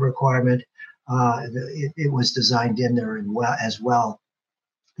met the requirement. It was designed in there as well.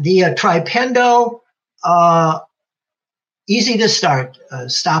 The Tripendo, easy to start,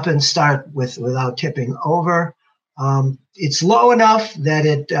 stop and start without tipping over. It's low enough that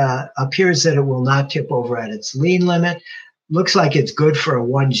it appears that it will not tip over at its lean limit. Looks like it's good for a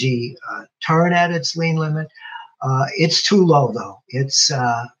 1G turn at its lean limit. It's too low though. It's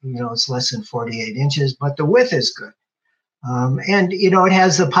it's less than 48 inches, but the width is good. And it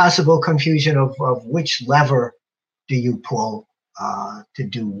has the possible confusion of which lever do you pull to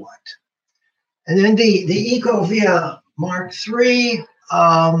do what. And then the Ecovia Mark III,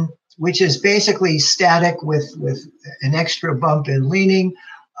 which is basically static with an extra bump in leaning,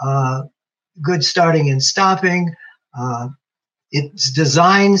 good starting and stopping. It's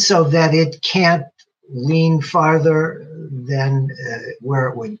designed so that it can't lean farther than where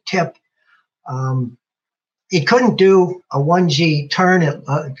it would tip. It couldn't do a 1G turn. It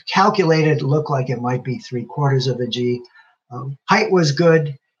calculated to look like it might be 3/4 of a G. Height was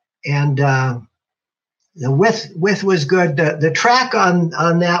good, and the width was good. The track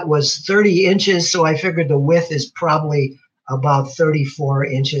on that was 30 inches, so I figured the width is probably about 34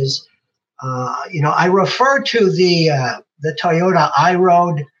 inches. I refer to the Toyota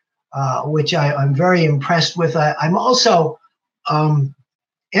iRoad, which I'm very impressed with. I'm also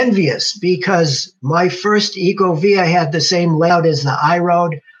envious because my first Ecovia had the same layout as the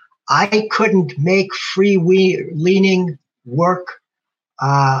iRoad. I couldn't make free leaning work,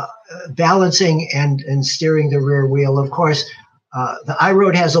 balancing and steering the rear wheel. Of course, the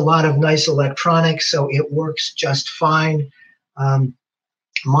iRoad has a lot of nice electronics, so it works just fine.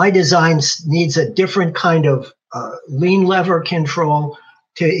 My design needs a different kind of lean lever control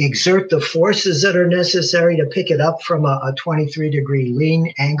to exert the forces that are necessary to pick it up from a 23-degree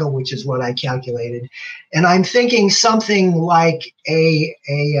lean angle, which is what I calculated. And I'm thinking something like a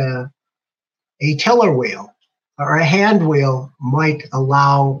tiller wheel or a hand wheel might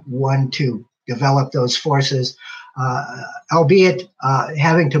allow one to develop those forces, albeit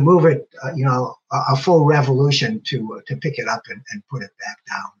having to move it, a full revolution to pick it up and put it back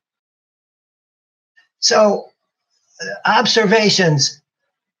down. So, observations.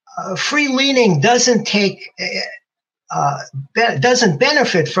 Free leaning doesn't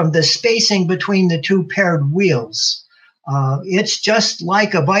benefit from the spacing between the two paired wheels. It's just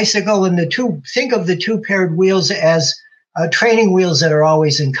like a bicycle, and think of the two paired wheels as training wheels that are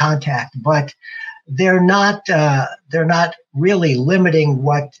always in contact, but they're not really limiting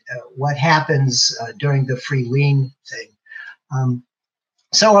what happens during the free lean thing.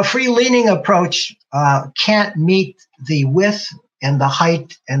 So a free leaning approach can't meet the width and the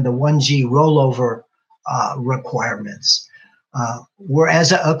height and the 1G rollover requirements.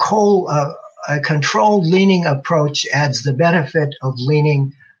 Whereas a controlled leaning approach adds the benefit of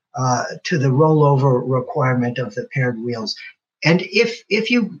leaning to the rollover requirement of the paired wheels. And if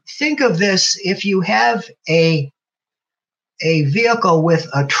you think of this, if you have a vehicle with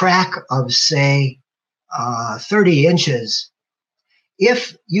a track of, say, 30 inches,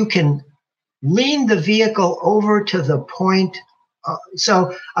 if you can lean the vehicle over to the point,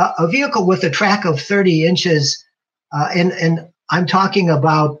 so a vehicle with a track of 30 inches, and I'm talking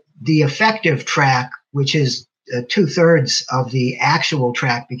about the effective track, which is 2/3 of the actual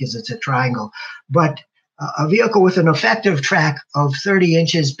track because it's a triangle, but a vehicle with an effective track of 30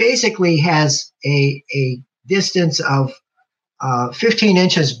 inches basically has a distance of 15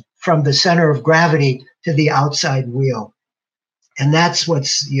 inches from the center of gravity to the outside wheel. And that's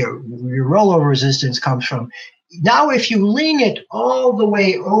what's your rollover resistance comes from. Now, if you lean it all the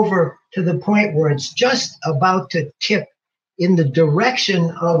way over to the point where it's just about to tip in the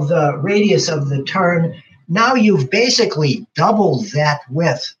direction of the radius of the turn, now you've basically doubled that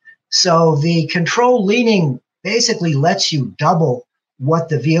width. So the control leaning basically lets you double what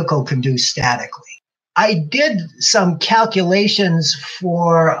the vehicle can do statically. I did some calculations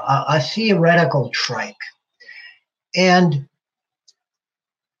for a theoretical trike. And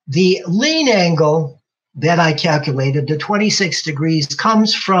the lean angle that I calculated, the 26 degrees,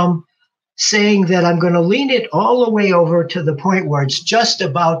 comes from saying that I'm going to lean it all the way over to the point where it's just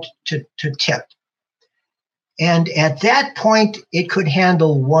about to tip. And at that point, it could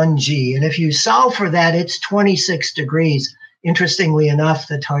handle 1G. And if you solve for that, it's 26 degrees. Interestingly enough,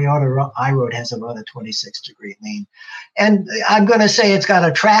 the Toyota iRoad has about a 26-degree lean. And I'm going to say it's got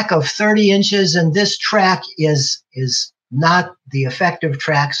a track of 30 inches, and this track is not the effective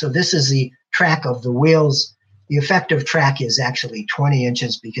track. So this is the track of the wheels. The effective track is actually 20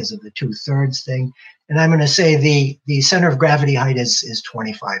 inches because of the 2/3 thing. And I'm going to say the center of gravity height is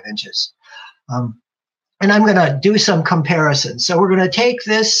 25 inches. And I'm going to do some comparisons. So we're going to take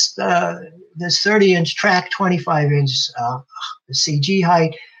this 30-inch track, 25-inch CG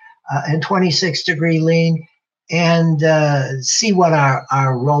height, and 26-degree lean, and see what our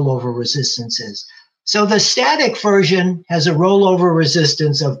rollover resistance is. So the static version has a rollover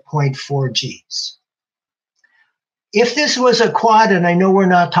resistance of 0.4 Gs. If this was a quad, and I know we're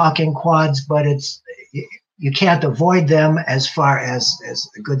not talking quads, but you can't avoid them as far as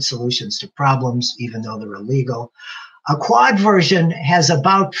good solutions to problems, even though they're illegal. A quad version has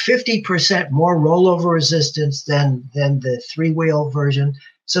about 50% more rollover resistance than the three-wheel version.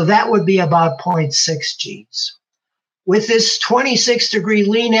 So that would be about 0.6 Gs. With this 26-degree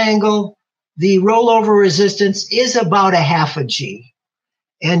lean angle, the rollover resistance is about 0.5 G.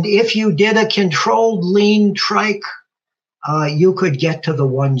 And if you did a controlled lean trike, you could get to the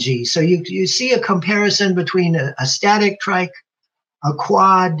 1G. So you see a comparison between a static trike, a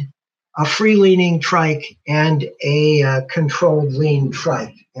quad, a free-leaning trike, and a controlled lean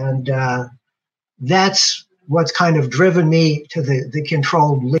trike. And that's what's kind of driven me to the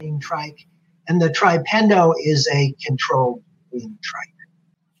controlled lean trike. And the Tripendo is a controlled lean trike.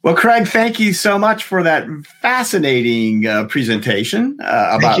 Well, Craig, thank you so much for that fascinating presentation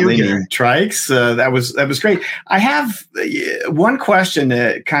about leaning trikes. That was great. I have one question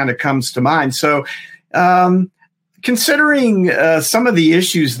that kind of comes to mind. So, considering some of the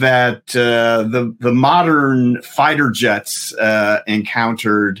issues that the modern fighter jets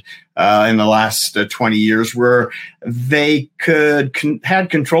encountered in the last 20 years, where they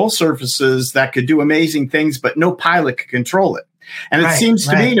had control surfaces that could do amazing things, but no pilot could control it. And it seems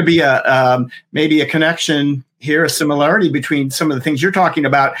to me to be maybe a connection here, a similarity between some of the things you're talking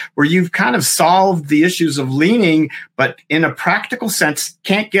about, where you've kind of solved the issues of leaning, but in a practical sense,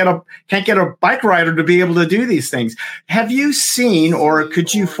 can't get a bike rider to be able to do these things. Have you seen, or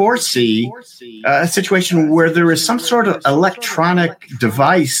could you foresee a situation where there is some sort of electronic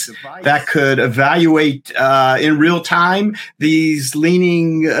device that could evaluate in real time these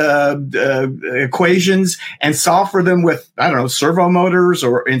leaning equations and solve for them with, I don't know, servo motors,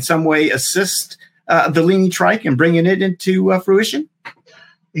 or in some way assist the leaning trike and bringing it into fruition?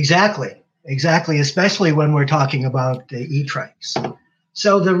 Exactly. Especially when we're talking about e-trikes.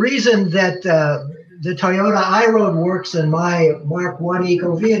 So the reason that the Toyota iRoad works and my Mark 1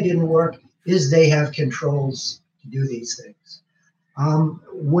 Ecovia didn't work is they have controls to do these things.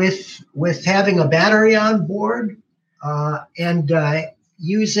 With having a battery on board and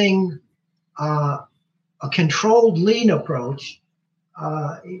using a controlled lean approach,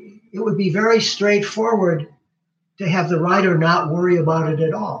 it would be very straightforward to have the rider not worry about it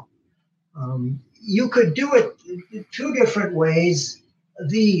at all. You could do it two different ways.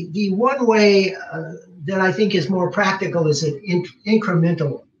 The one way that I think is more practical is an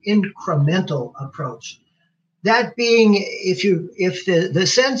incremental approach. That being, if the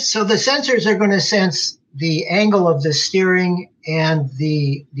sensors are going to sense the angle of the steering and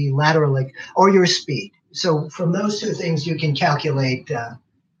the lateral or your speed. So from those two things, you can calculate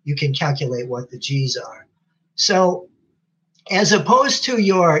what the G's are. So as opposed to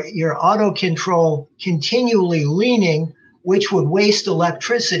your auto control continually leaning, which would waste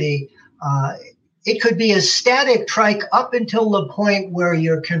electricity, it could be a static trike up until the point where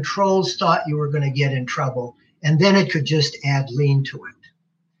your controls thought you were going to get in trouble, and then it could just add lean to it.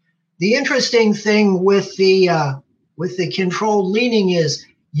 The interesting thing with the controlled leaning is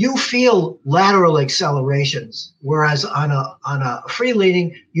you feel lateral accelerations, whereas on a free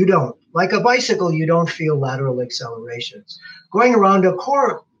leaning you don't. Like a bicycle, you don't feel lateral accelerations. Going around a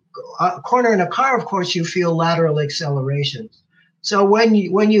corner in a car, of course, you feel lateral accelerations. So when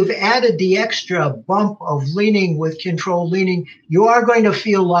you've added the extra bump of leaning with controlled leaning, you are going to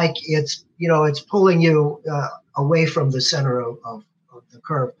feel like it's pulling you away from the center of the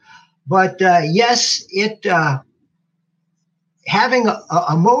curve. But yes, having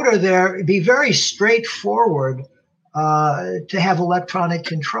a motor there, it'd be very straightforward to have electronic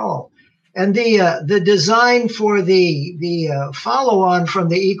control. And the design for the follow-on from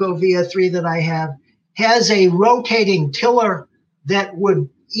the EcoVia 3 that I have has a rotating tiller that would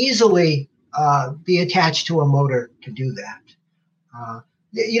easily be attached to a motor to do that.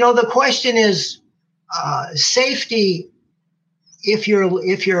 The question is safety. If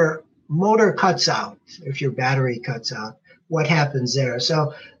your motor cuts out, if your battery cuts out, what happens there?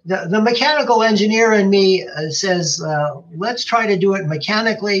 So the mechanical engineer in me says, let's try to do it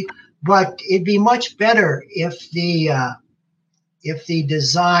mechanically, but it'd be much better if the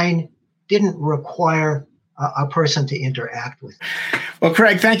design didn't require a person to interact with. Well,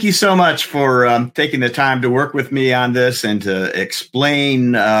 Craig, thank you so much for taking the time to work with me on this and to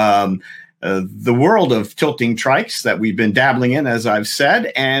explain the world of tilting trikes that we've been dabbling in, as I've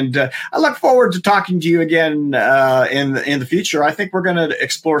said. And I look forward to talking to you again in the future. I think we're going to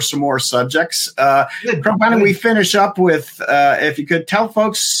explore some more subjects. Craig, why don't we finish up with, if you could tell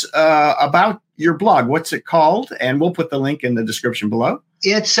folks about your blog. What's it called? And we'll put the link in the description below.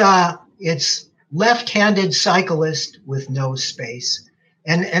 It's Left-Handed Cyclist with no space.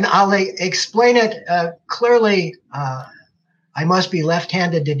 And I'll explain it clearly. I must be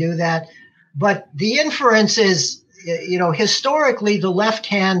left-handed to do that. But the inference is, historically, the left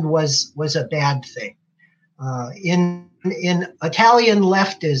hand was a bad thing. In Italian,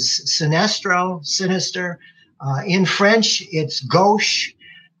 left is sinestro, sinister. In French, it's gauche.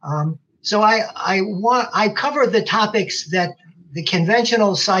 So I cover the topics that the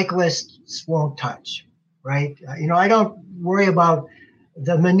conventional cyclists won't touch, right? I don't worry about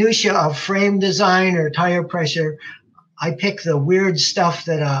the minutia of frame design or tire pressure. I pick the weird stuff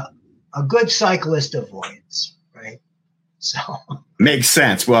that a good cyclist avoids, right? So makes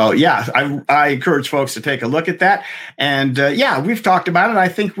sense. Well, yeah, I encourage folks to take a look at that. And we've talked about it. I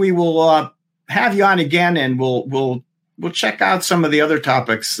think we will have you on again, and we'll check out some of the other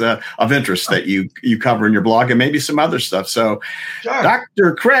topics of interest that you cover in your blog, and maybe some other stuff. So, sure.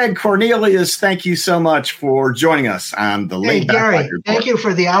 Dr. Craig Cornelius, thank you so much for joining us on the Laid Back Gary, Bike Report. Thank you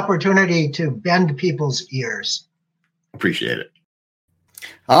for the opportunity to bend people's ears. Appreciate it.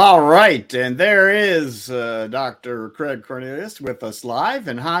 All right. And there is Dr. Craig Cornelius with us live,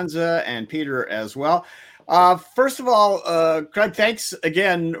 and Hansa and Peter as well. First of all, Craig, thanks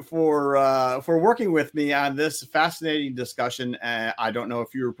again for working with me on this fascinating discussion. I don't know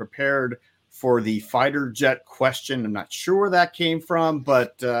if you were prepared for the fighter jet question. I'm not sure where that came from,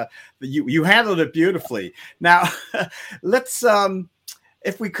 but you handled it beautifully. Now, let's,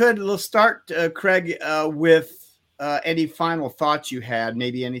 if we could, let's start, Craig, with any final thoughts you had,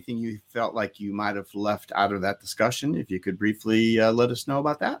 maybe anything you felt like you might have left out of that discussion. If you could briefly let us know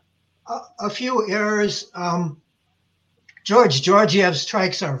about that. A few errors. George Georgiev's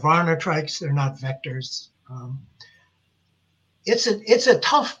trikes are Varner trikes. They're not vectors. It's a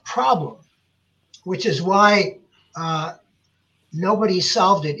tough problem, which is why nobody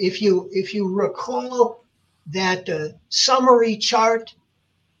solved it. If you recall that summary chart,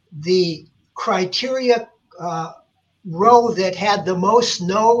 the criteria row that had the most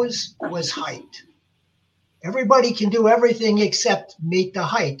no's was height. Everybody can do everything except meet the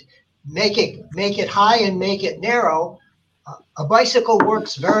height. Make it high and make it narrow. A bicycle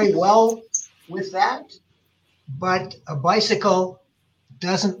works very well with that, but a bicycle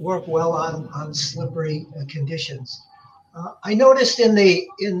doesn't work well on slippery conditions. I noticed in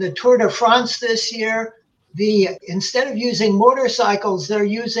the Tour de France this year, instead of using motorcycles, they're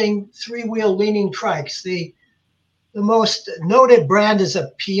using three-wheel leaning trikes. The most noted brand is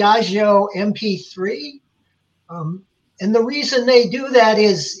a Piaggio MP3. And the reason they do that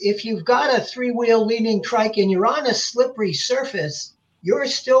is if you've got a three-wheel leaning trike and you're on a slippery surface, you're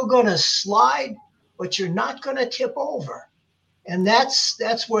still going to slide, but you're not going to tip over. And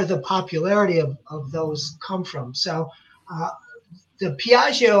that's where the popularity of those come from. So the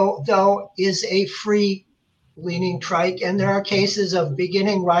Piaggio, though, is a free leaning trike, and there are cases of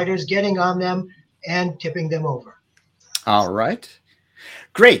beginning riders getting on them and tipping them over. All right.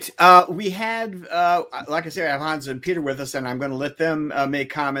 Great. We had, like I said, I have Hans and Peter with us, and I'm going to let them make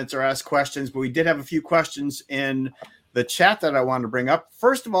comments or ask questions, but we did have a few questions in the chat that I wanted to bring up.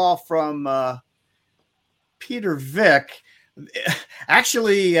 First of all, from Peter Vick,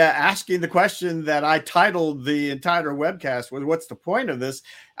 actually asking the question that I titled the entire webcast with, what's the point of this?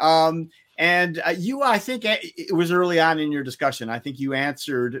 And you, I think it was early on in your discussion, I think you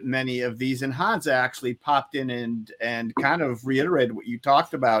answered many of these, and Hans actually popped in and kind of reiterated what you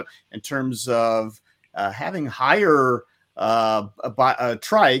talked about in terms of having higher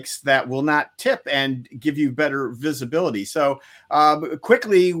trikes that will not tip and give you better visibility. So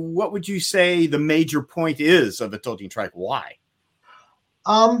quickly, what would you say the major point is of a tilting trike? Why?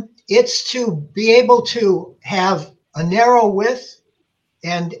 It's to be able to have a narrow width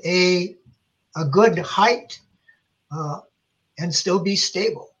and a good height and still be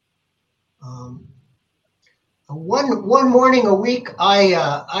stable. One morning a week,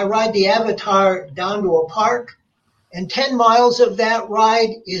 I ride the Avatar down to a park, and 10 miles of that ride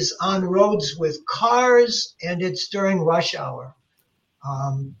is on roads with cars, and it's during rush hour.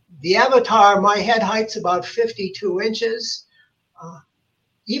 The Avatar, my head height's about 52 inches.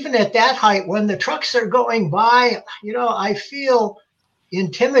 Even at that height, when the trucks are going by, I feel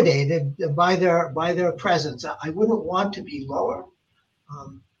intimidated by their presence. I wouldn't want to be lower.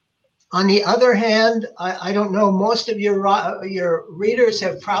 On the other hand, I don't know, most of your readers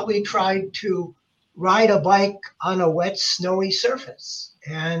have probably tried to ride a bike on a wet, snowy surface,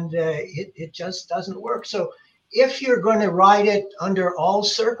 and it just doesn't work. So if you're going to ride it under all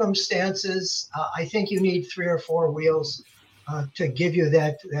circumstances, I think you need 3 or 4 wheels to give you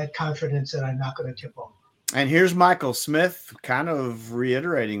that confidence that I'm not going to tip over. And here's Michael Smith kind of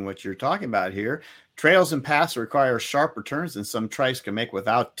reiterating what you're talking about here. Trails and paths require sharper turns than some trikes can make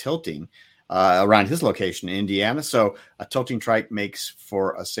without tilting around his location in Indiana. So a tilting trike makes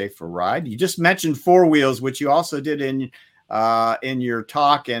for a safer ride. You just mentioned 4 wheels, which you also did in your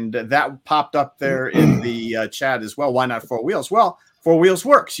talk, and that popped up there in the chat as well. Why not 4 wheels? Well, 4 wheels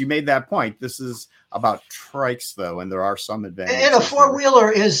works. You made that point. This is about trikes, though, and there are some advantages. And a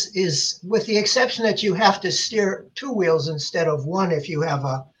 4-wheeler is, with the exception that you have to steer 2 wheels instead of 1 if you have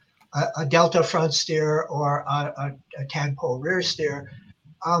a Delta front steer or a Tadpole rear steer,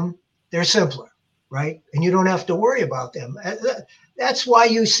 they're simpler, right? And you don't have to worry about them. That's why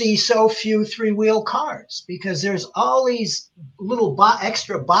you see so few 3-wheel cars, because there's all these little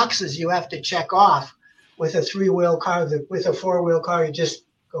extra boxes you have to check off with a 3-wheel car. With a 4-wheel car, you just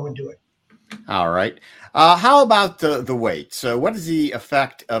go and do it. All right. How about the weight? So what is the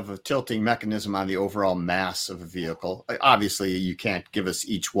effect of a tilting mechanism on the overall mass of a vehicle? Obviously, you can't give us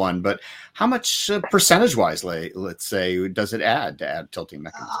each one, but how much percentage-wise, let's say, does it add to add tilting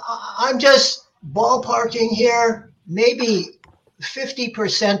mechanism? I'm just ballparking here, maybe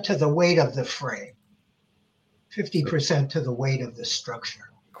 50% to the weight of the frame, 50% to the weight of the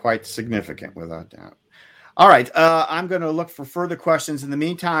structure. Quite significant, without doubt. All right. I'm going to look for further questions. In the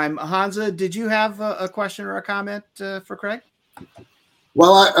meantime, Hansa, did you have a question or a comment for Craig?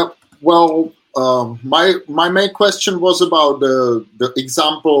 Well, my main question was about the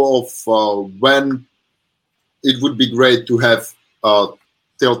example of when it would be great to have a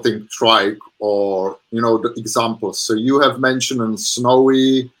tilting trike, or the examples. So you have mentioned in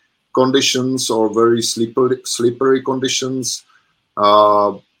snowy conditions or very slippery conditions.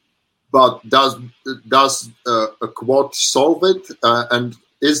 But does a quad solve it? And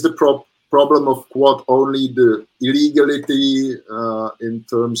is the problem of quad only the illegality in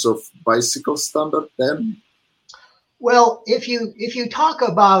terms of bicycle standard then? Well, if you talk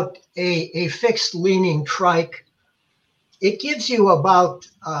about a fixed leaning trike, it gives you about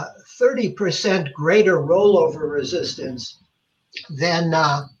 30% greater rollover resistance than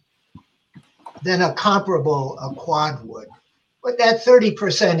a comparable quad would. But that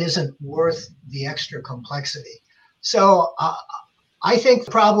 30% isn't worth the extra complexity. So I think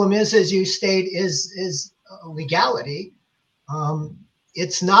the problem is, as you state, is legality.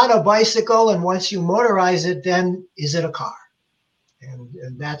 It's not a bicycle, and once you motorize it, then is it a car?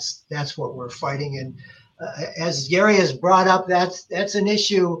 And that's what we're fighting. And as Gary has brought up, that's an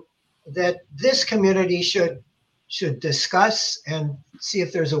issue that this community should discuss and see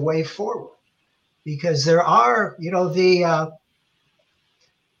if there's a way forward. because there are, the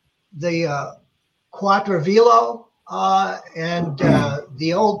Quattrovelo and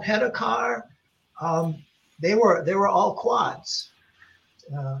the old Pentacar, they were all quads,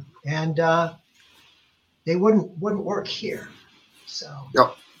 and they wouldn't work here. So.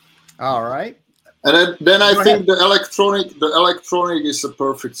 Yep. All right. And then I think the electronic is a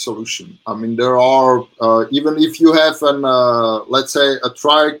perfect solution. I mean, there are even if you have an let's say a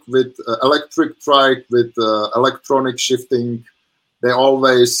trike with electric trike with electronic shifting, they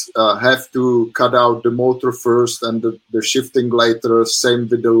always have to cut out the motor first and the shifting later. Same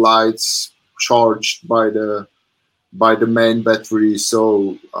with the lights charged by the main battery.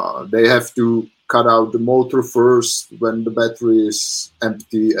 So they have to cut out the motor first when the battery is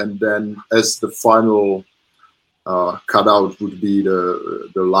empty, and then as the final cutout would be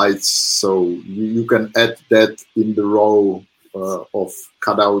the lights. So you can add that in the row of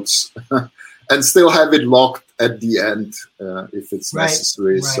cutouts and still have it locked at the end if it's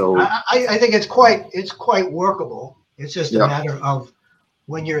necessary. Right. So I think it's quite workable. It's just a matter of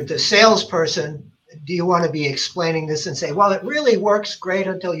when you're the salesperson, do you want to be explaining this and say, well, it really works great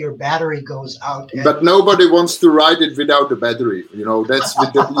until your battery goes out? But nobody wants to ride it without the battery. That's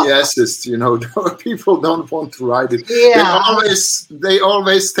with the e-assist. People don't want to ride it. Yeah. They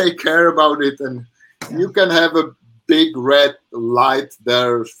always take care about it, and you can have a big red light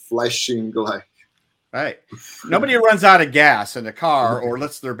there flashing like. Right. Nobody runs out of gas in a car or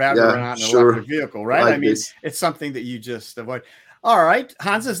lets their battery run out in an electric vehicle, right? Like I mean, this. It's something that you just avoid. All right,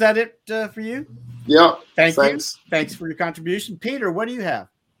 Hans, is that it for you? Yeah. Thanks you. Thanks for your contribution. Peter, what do you have?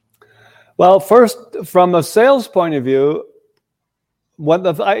 Well, first, from a sales point of view,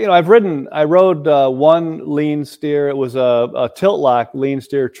 I rode one lean steer. It was a tilt lock lean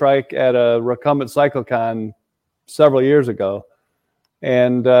steer trike at a recumbent cyclocon several years ago,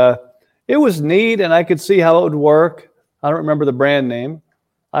 and it was neat, and I could see how it would work. I don't remember the brand name.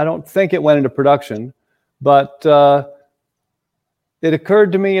 I don't think it went into production, but it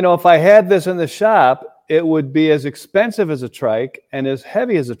occurred to me, if I had this in the shop, it would be as expensive as a trike and as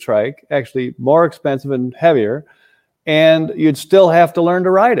heavy as a trike, actually more expensive and heavier, and you'd still have to learn to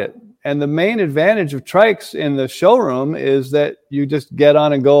ride it. And the main advantage of trikes in the showroom is that you just get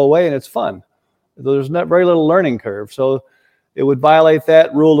on and go away, and it's fun. There's not very little learning curve. So it would violate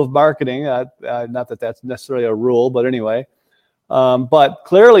that rule of marketing. Not that that's necessarily a rule, but anyway. But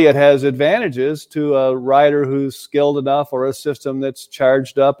clearly it has advantages to a rider who's skilled enough, or a system that's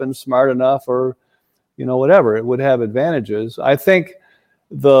charged up and smart enough, or, whatever. It would have advantages. I think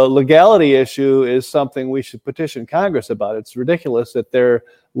the legality issue is something we should petition Congress about. It's ridiculous that they're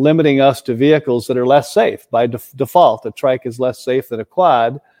limiting us to vehicles that are less safe. By default, a trike is less safe than a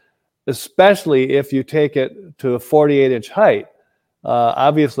quad, especially if you take it to a 48-inch height.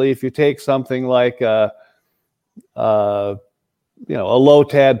 Obviously, if you take something like a low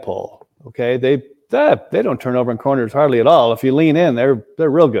tadpole, okay, they don't turn over in corners hardly at all. If you lean in, they're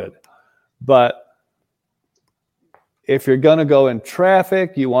real good. But if you're going to go in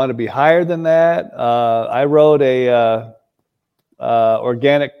traffic, you want to be higher than that. I rode a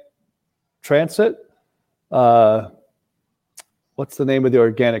organic transit. What's the name of the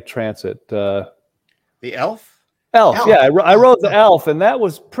organic transit? The Elf? Elf. Yeah, I rode the Elf, and that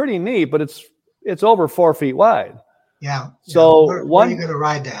was pretty neat, but it's over 4 feet wide. Yeah. So where are you going to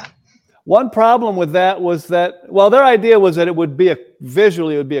ride that? One problem with that was that, their idea was that it would be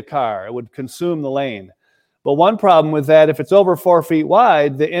visually it would be a car. It would consume the lane. But one problem with that, if it's over 4 feet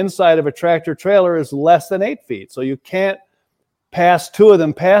wide, the inside of a tractor trailer is less than 8 feet. So you can't pass two of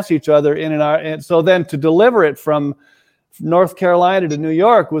them past each other in and out. And so then to deliver it from North Carolina to New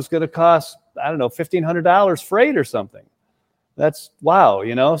York was going to cost, $1,500 freight or something. That's wow,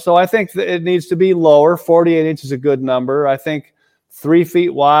 So I think that it needs to be lower. 48 inches is a good number. I think 3 feet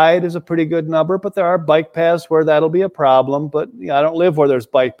wide is a pretty good number, but there are bike paths where that'll be a problem. But I don't live where there's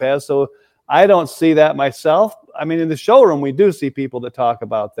bike paths, so I don't see that myself. I mean, in the showroom, we do see people that talk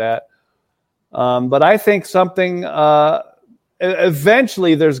about that. But I think something,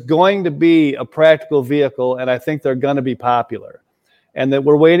 eventually there's going to be a practical vehicle, and I think they're going to be popular, and that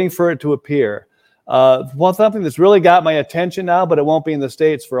we're waiting for it to appear. Something that's really got my attention now, but it won't be in the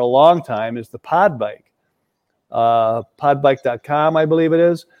States for a long time, is the pod bike. Podbike.com, I believe it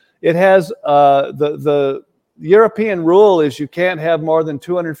is. It has the European rule is you can't have more than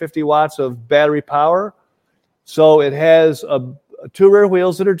 250 watts of battery power. So it has two rear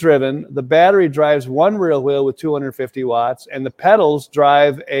wheels that are driven. The battery drives one rear wheel with 250 watts, and the pedals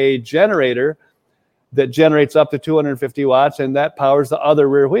drive a generator that generates up to 250 watts, and that powers the other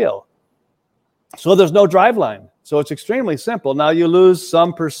rear wheel. So there's no drive line. So it's extremely simple. Now you lose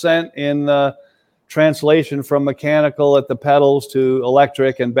some percent in translation from mechanical at the pedals to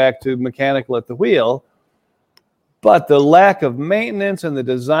electric and back to mechanical at the wheel. But the lack of maintenance and the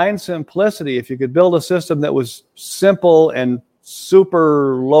design simplicity, if you could build a system that was simple and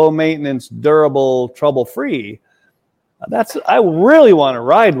super low maintenance, durable, trouble-free, I really want to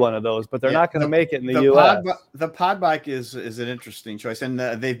ride one of those, but they're not going to make it in the U.S. The pod bike is an interesting choice, and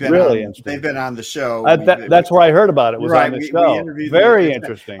they've been on the show. That's where I heard about it. Was on the show. Very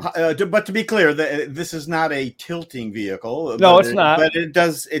interesting. But to be clear, this is not a tilting vehicle. No, it's not. But it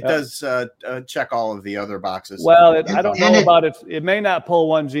does check all of the other boxes. Well, I don't know about it. It may not pull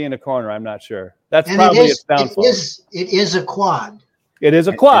 1G in a corner. I'm not sure. That's probably its downfall. It is a quad. It is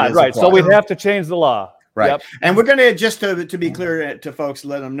a quad, right? So we'd have to change the law. Right. Yep. And we're going to, just to be clear to folks,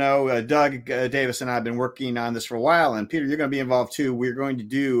 let them know, Doug Davis and I have been working on this for a while. And Peter, you're going to be involved too. We're going to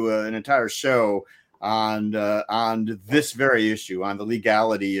do an entire show on this very issue, on the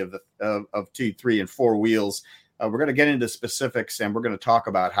legality of 2, 3, and 4 wheels. We're going to get into specifics, and we're going to talk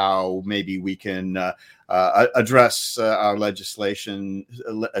about how maybe we can address our legislation,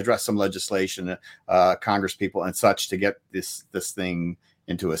 address some legislation, Congress people and such, to get this thing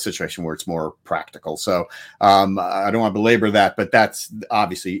into a situation where it's more practical. So I don't want to belabor that, but that's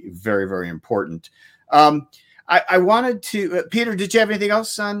obviously very, very important. I wanted to, Peter, did you have anything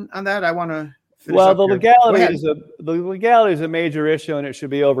else on that? I want to finish up the legality is a major issue, and it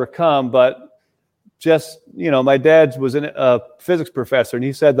should be overcome. But just, my dad was a physics professor, and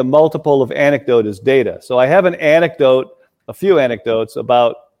he said the multiple of anecdote is data. So I have a few anecdotes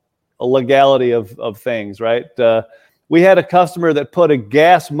about a legality of things, right? We had a customer that put a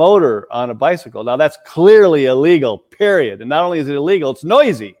gas motor on a bicycle. Now, that's clearly illegal, period. And not only is it illegal, it's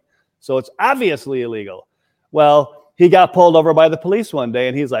noisy. So it's obviously illegal. Well, he got pulled over by the police one day,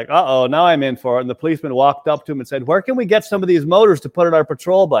 and he's like, uh-oh, now I'm in for it. And the policeman walked up to him and said, where can we get some of these motors to put on our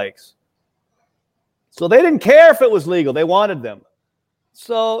patrol bikes? So they didn't care if it was legal. They wanted them.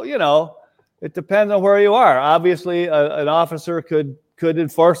 So, it depends on where you are. Obviously, an officer could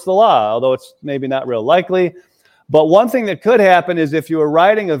enforce the law, although it's maybe not real likely. But one thing that could happen is if you were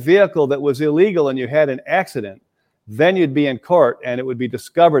riding a vehicle that was illegal and you had an accident, then you'd be in court and it would be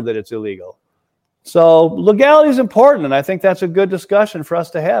discovered that it's illegal. So legality is important, and I think that's a good discussion for us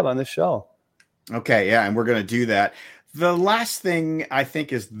to have on this show. Okay, yeah, and we're going to do that. The last thing I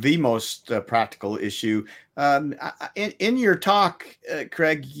think is the most practical issue. In your talk,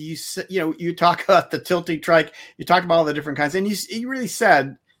 Craig, you talk about the tilting trike. You talked about all the different kinds, and you really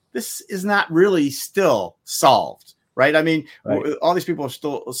said this is not really still solved, right? I mean, all these people are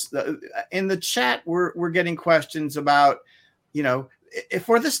still in the chat. We're getting questions about, if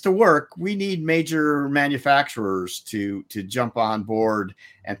for this to work, we need major manufacturers to jump on board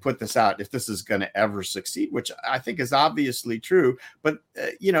and put this out if this is going to ever succeed, which I think is obviously true. But,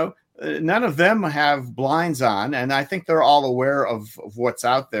 none of them have blinds on, and I think they're all aware of what's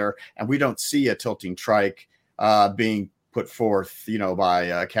out there. And we don't see a tilting trike being put forth, by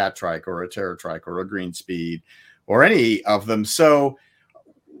a Cat Trike or a Terra Trike or a Green Speed or any of them. So,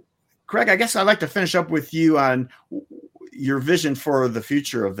 Craig, I guess I'd like to finish up with you on your vision for the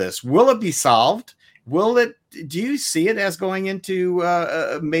future of this. Will it be solved? Do you see it as going into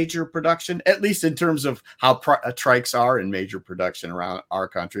major production, at least in terms of how trikes are in major production around our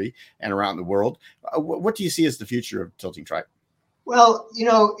country and around the world? What do you see as the future of tilting trike? Well,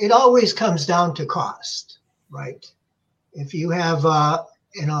 it always comes down to cost, right? If you have,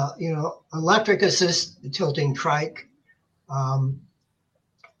 electric assist, the tilting trike,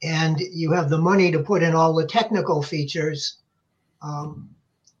 and you have the money to put in all the technical features,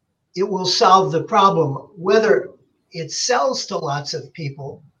 it will solve the problem. Whether it sells to lots of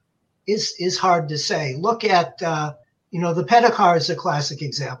people is hard to say. Look at, the Petacar is a classic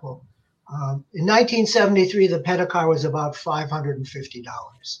example. In 1973, the Petacar was about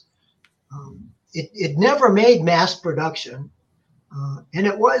 $550. It never made mass production, and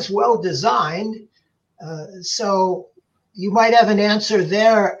it was well designed. So you might have an answer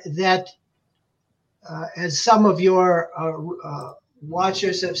there that, as some of your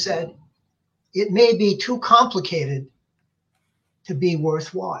watchers have said, it may be too complicated to be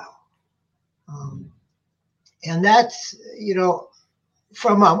worthwhile. And that's,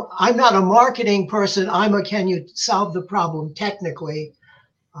 I'm not a marketing person. Can you solve the problem technically?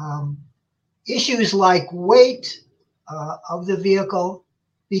 Issues like weight of the vehicle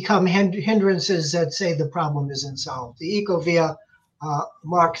become hindrances that say the problem isn't solved. The Ecovia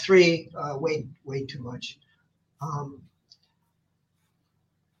Mark III weighed too much.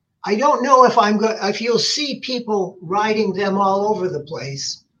 I don't know if you'll see people riding them all over the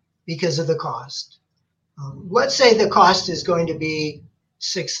place because of the cost. Let's say the cost is going to be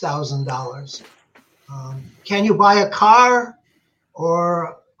 $6,000. Can you buy a car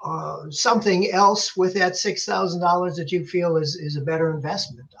or something else with that $6,000 that you feel is a better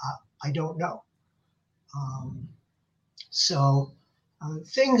investment? I don't know. So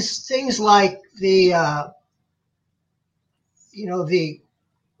things like the the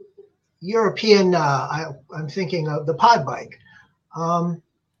European, I'm thinking of the pod bike.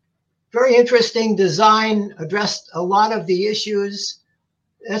 Very interesting design, addressed a lot of the issues.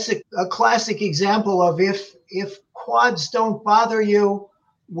 That's a classic example of if quads don't bother you,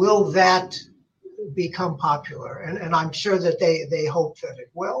 will that become popular? And I'm sure that they hope that it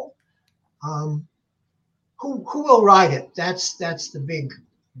will. Who will ride it? That's the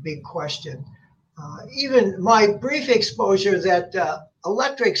big question. Even my brief exposure that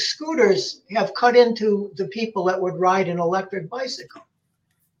electric scooters have cut into the people that would ride an electric bicycle.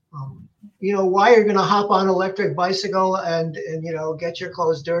 Why you're going to hop on an electric bicycle and get your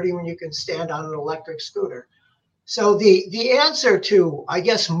clothes dirty when you can stand on an electric scooter? So the answer to, I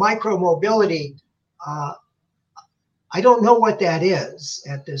guess, micromobility, I don't know what that is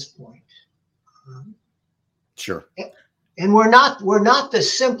at this point. Sure. And we're not the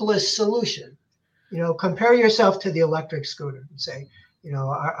simplest solution. Compare yourself to the electric scooter and say,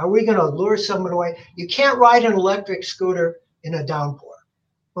 are we going to lure someone away? You can't ride an electric scooter in a downpour.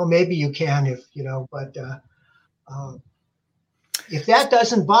 Well, maybe you can but if that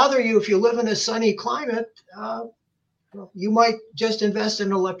doesn't bother you, if you live in a sunny climate, you might just invest in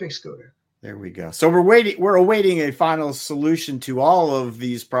an electric scooter. There we go. So we're awaiting a final solution to all of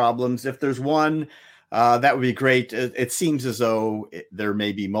these problems. If there's one, that would be great. It seems as though there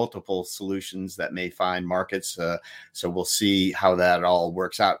may be multiple solutions that may find markets. So we'll see how that all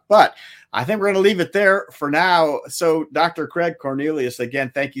works out. But I think we're going to leave it there for now. So Dr. Craig Cornelius,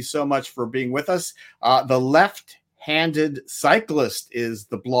 again, thank you so much for being with us. The Left-Handed Cyclist is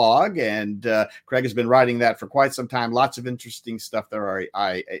the blog, and Craig has been writing that for quite some time. Lots of interesting stuff there.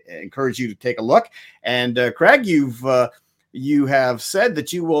 I encourage you to take a look. And Craig, you have said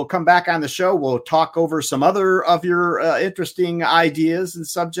that you will come back on the show. We'll talk over some other of your interesting ideas and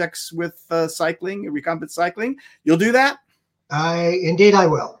subjects with cycling, recumbent cycling. You'll do that? Indeed, I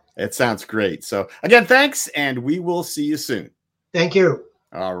will. It sounds great. So again, thanks, and we will see you soon. Thank you.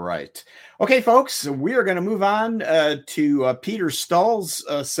 All right. Okay, folks, we are going to move on to Peter Stahl's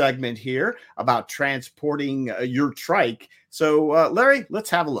segment here about transporting your trike. So, Larry, let's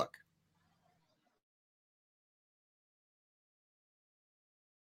have a look.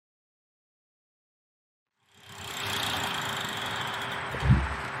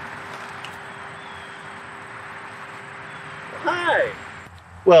 Hi.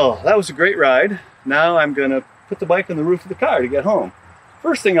 Well, that was a great ride. Now I'm going to put the bike on the roof of the car to get home.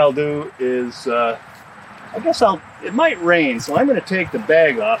 First thing I'll do is, it might rain, so I'm going to take the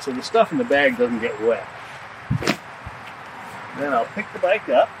bag off so the stuff in the bag doesn't get wet. Then I'll pick the bike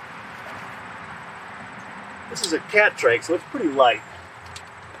up. This is a cat trike, so it's pretty light.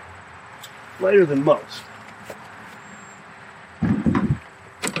 Lighter than most.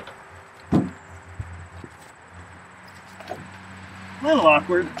 A little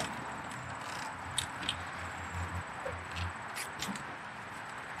awkward.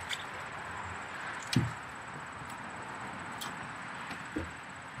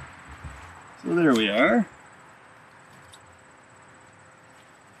 So there we are.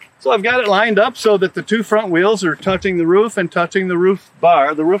 So I've got it lined up so that the two front wheels are touching the roof and touching the roof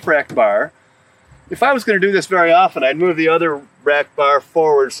bar, the roof rack bar. If I was going to do this very often, I'd move the other rack bar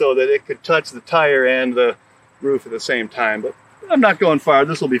forward so that it could touch the tire and the roof at the same time, but I'm not going far.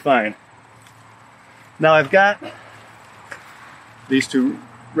 This will be fine. Now I've got these two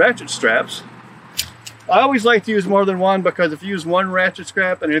ratchet straps. I always like to use more than one because if you use one ratchet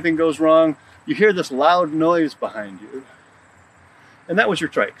strap and anything goes wrong, you hear this loud noise behind you. And that was your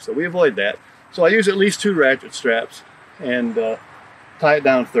trike, so we avoid that. So I use at least two ratchet straps and tie it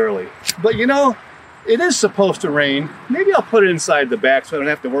down thoroughly. But it is supposed to rain. Maybe I'll put it inside the back so I don't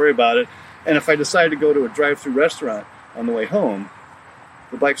have to worry about it. And if I decide to go to a drive-through restaurant on the way home,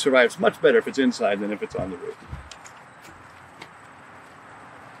 the bike survives much better if it's inside than if it's on the roof.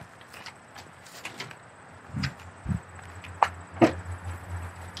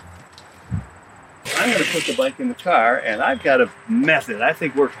 I'm going to put the bike in the car, and I've got a method I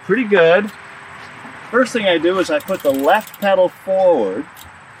think works pretty good. First thing I do is I put the left pedal forward,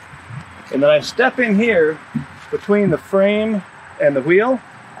 and then I step in here between the frame and the wheel,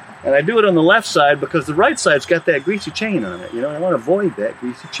 and I do it on the left side because the right side's got that greasy chain on it. I want to avoid that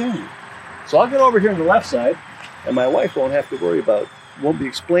greasy chain. So I'll get over here on the left side, and my wife won't have to worry won't be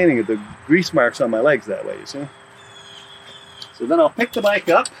explaining the grease marks on my legs that way, you see? So then I'll pick the bike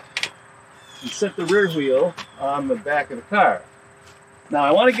up, and set the rear wheel on the back of the car. Now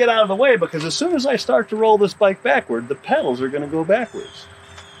I want to get out of the way because as soon as I start to roll this bike backward, the pedals are going to go backwards.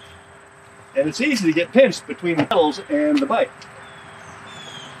 And it's easy to get pinched between the pedals and the bike.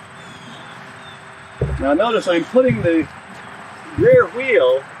 Now notice I'm putting the rear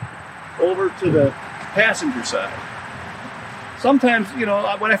wheel over to the passenger side. Sometimes, you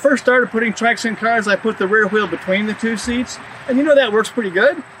know, when I first started putting trikes in cars, I put the rear wheel between the two seats. And you know that works pretty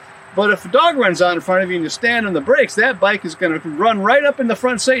good. But if a dog runs out in front of you and you stand on the brakes, that bike is going to run right up in the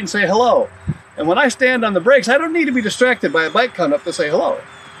front seat and say hello. And when I stand on the brakes, I don't need to be distracted by a bike coming up to say hello.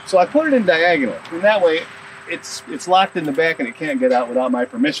 So I put it in diagonal. And that way, it's locked in the back and it can't get out without my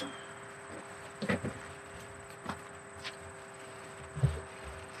permission.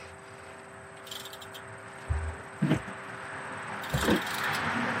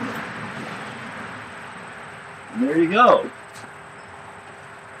 And there you go.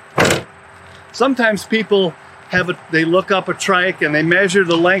 Sometimes people they look up a trike and they measure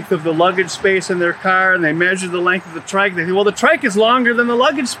the length of the luggage space in their car and they measure the length of the trike. They say, well, the trike is longer than the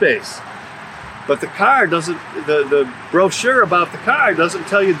luggage space. But the car doesn't, the brochure about the car doesn't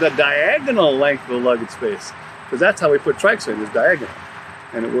tell you the diagonal length of the luggage space. Because that's how we put trikes in, is diagonal.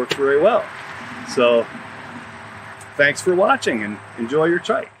 And it works very well. So, thanks for watching and enjoy your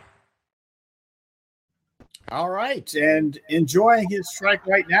trike. All right. And enjoying his trike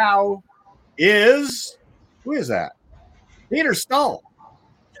right now is, who is that? Peter Stull.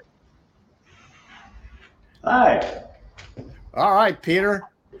 Hi. All right, Peter.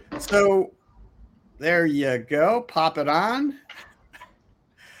 So there you go. Pop it on.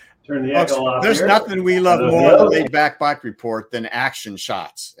 Turn the Folks, echo off. there's here. nothing we love more on the Laid Back Bike Report than action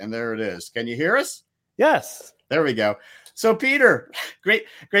shots. And there it is. Can you hear us? Yes. There we go. So Peter, great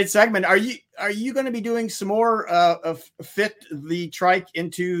segment. Are you going to be doing some more fit the trike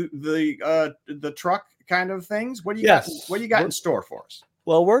into the truck kind of things? What do you got? What do you got in store for us?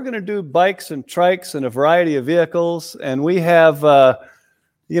 Well, we're going to do bikes and trikes and a variety of vehicles, and we have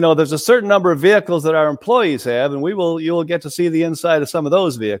there's a certain number of vehicles that our employees have, and you'll get to see the inside of some of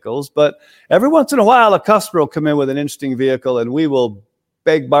those vehicles. But every once in a while, a customer will come in with an interesting vehicle, and we will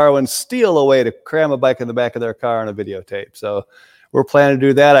beg, borrow, and steal away to cram a bike in the back of their car on a videotape. So we're planning to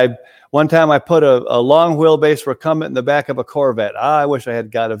do that. One time I put a long wheelbase recumbent in the back of a Corvette. I wish I had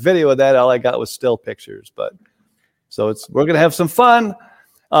got a video of that. All I got was still pictures. But so we're going to have some fun.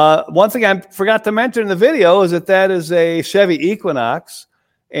 One thing I forgot to mention in the video is that is a Chevy Equinox.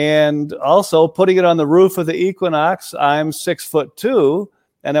 And also putting it on the roof of the Equinox, I'm 6'2",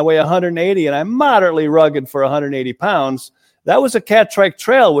 and I weigh 180, and I'm moderately rugged for 180 pounds. That was a Catrike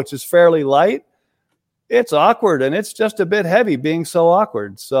Trail, which is fairly light. It's awkward, and it's just a bit heavy being so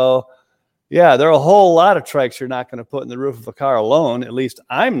awkward. So, yeah, there are a whole lot of trikes you're not going to put in the roof of a car alone. At least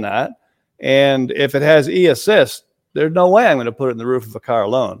I'm not. And if it has e-assist, there's no way I'm going to put it in the roof of a car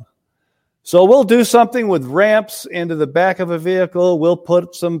alone. So we'll do something with ramps into the back of a vehicle. We'll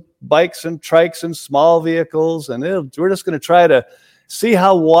put some bikes and trikes in small vehicles, and we're just going to try to see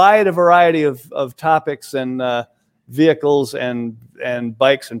how wide a variety of topics and vehicles and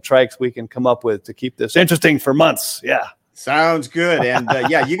bikes and trikes we can come up with to keep this interesting for months. Yeah. Sounds good. And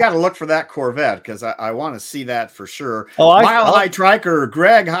yeah, you got to look for that Corvette because I want to see that for sure. Mile High Triker,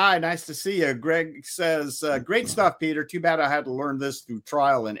 Greg. Hi, nice to see you. Greg says, great stuff, Peter. Too bad I had to learn this through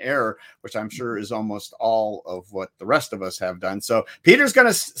trial and error, which I'm sure is almost all of what the rest of us have done. So Peter's going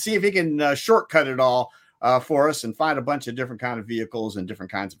to see if he can shortcut it all for us and find a bunch of different kind of vehicles and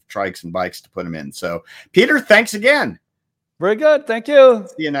different kinds of trikes and bikes to put them in. So Peter, thanks again. Very good. Thank you.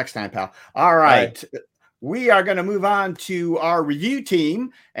 See you next time, pal. All right. Bye. We are going to move on to our review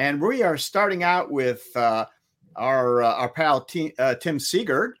team, and we are starting out with our pal Tim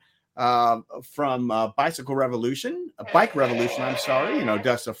Seegert from Bike Revolution, in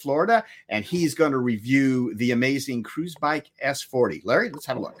Odessa, Florida, and he's going to review the amazing Cruise Bike S40. Larry, let's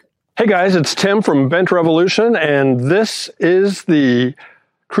have a look. Hey guys, it's Tim from Bent Revolution, and this is the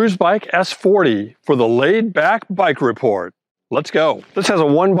Cruise Bike S40 for the Laid Back Bike Report. Let's go. This has a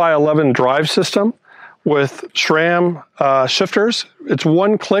 1x11 drive system with SRAM shifters. It's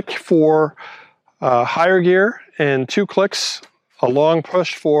one click for higher gear and 2 clicks, a long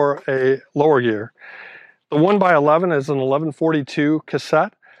push for a lower gear. The 1x11 is an 1142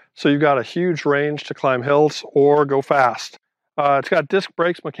 cassette, so you've got a huge range to climb hills or go fast. It's got disc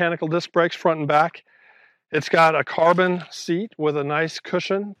brakes, mechanical disc brakes front and back. It's got a carbon seat with a nice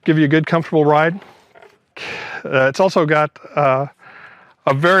cushion, give you a good comfortable ride. It's also got a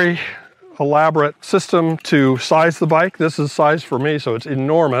very elaborate system to size the bike. This is size for me, so it's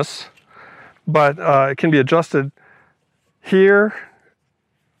enormous, but it can be adjusted here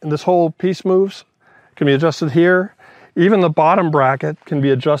and this whole piece moves. It can be adjusted here. Even the bottom bracket can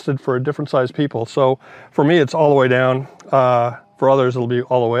be adjusted for different size people. So for me, it's all the way down. For others, it'll be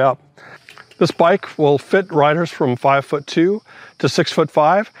all the way up. This bike will fit riders from 5'2" to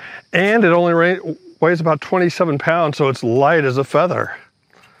 6'5", and it only weighs about 27 pounds, so it's light as a feather.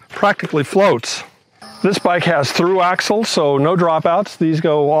 Practically floats. This bike has through axles, so no dropouts. These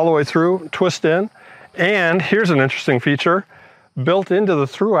go all the way through, twist in. And here's an interesting feature. Built into the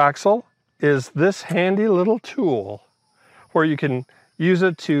through axle is this handy little tool where you can use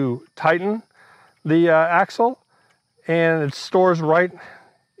it to tighten the axle, and it stores right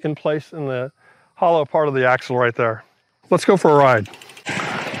in place in the hollow part of the axle right there. Let's go for a ride.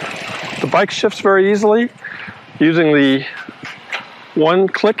 The bike shifts very easily using the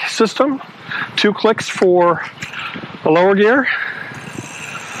one-click system. 2 clicks for the lower gear.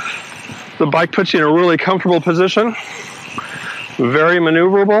 The bike puts you in a really comfortable position. Very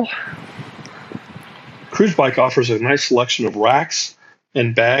maneuverable. Cruise Bike offers a nice selection of racks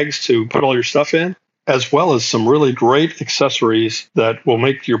and bags to put all your stuff in, as well as some really great accessories that will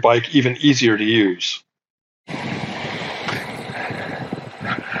make your bike even easier to use.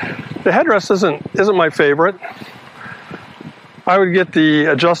 The headrest isn't my favorite. I would get the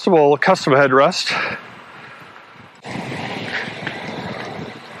adjustable custom headrest.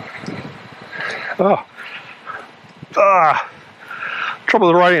 Trouble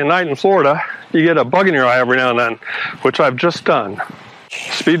with riding at night in Florida, you get a bug in your eye every now and then, which I've just done.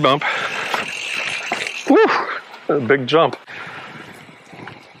 Speed bump. Woo! A big jump.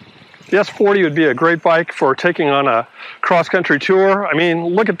 The S40 would be a great bike for taking on a cross-country tour. I mean,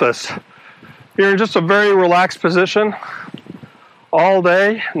 look at this. You're in just a very relaxed position all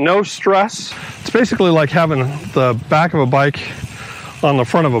day, no stress. It's basically like having the back of a bike on the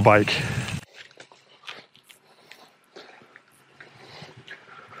front of a bike.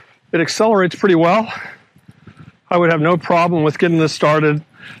 It accelerates pretty well. I would have no problem with getting this started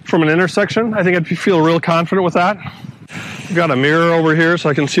from an intersection. I think I'd feel real confident with that. I've got a mirror over here so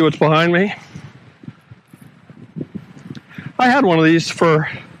I can see what's behind me. I had one of these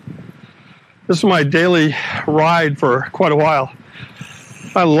this is my daily ride for quite a while.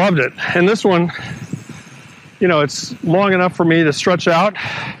 I loved it. And this one, it's long enough for me to stretch out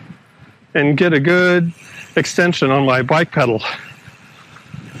and get a good extension on my bike pedal.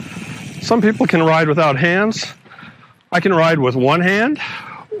 Some people can ride without hands. I can ride with one hand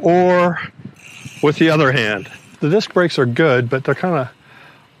or with the other hand. The disc brakes are good, but they're kind of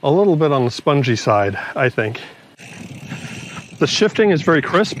a little bit on the spongy side, I think. The shifting is very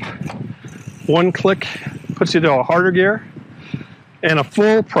crisp. One click puts you to a harder gear, and a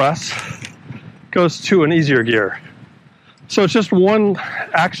full press goes to an easier gear. So it's just one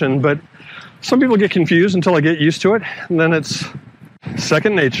action, but some people get confused until they get used to it, and then it's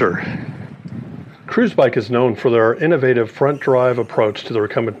second nature. Cruise Bike is known for their innovative front drive approach to the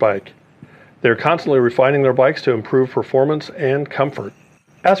recumbent bike. They're constantly refining their bikes to improve performance and comfort.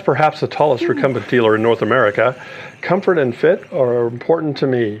 As perhaps the tallest recumbent dealer in North America, comfort and fit are important to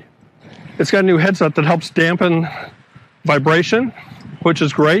me. It's got a new headset that helps dampen vibration, which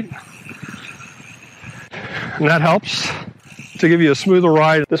is great. And that helps to give you a smoother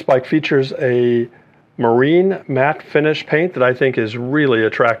ride. This bike features a marine matte finish paint that I think is really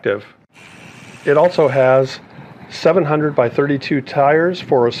attractive. It also has 700 by 32 tires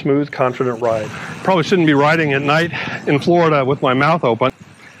for a smooth, confident ride. Probably shouldn't be riding at night in Florida with my mouth open.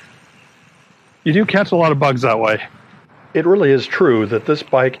 You do catch a lot of bugs that way. It really is true that this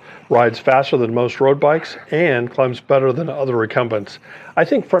bike rides faster than most road bikes and climbs better than other recumbents. I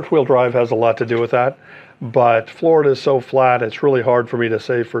think front-wheel drive has a lot to do with that, but Florida is so flat, it's really hard for me to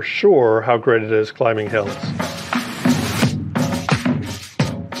say for sure how great it is climbing hills.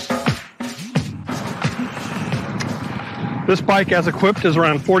 This bike, as equipped, is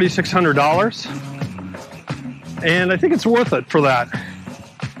around $4,600, and I think it's worth it for that.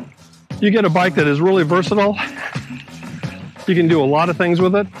 You get a bike that is really versatile. You can do a lot of things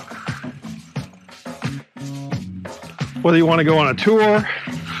with it. Whether you want to go on a tour,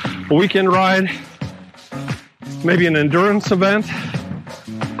 a weekend ride, maybe an endurance event,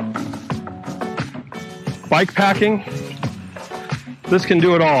 bike packing, this can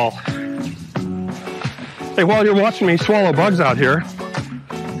do it all. Hey, while you're watching me swallow bugs out here,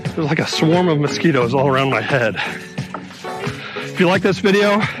 there's like a swarm of mosquitoes all around my head. If you like this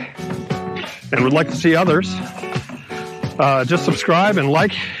video and would like to see others, just subscribe and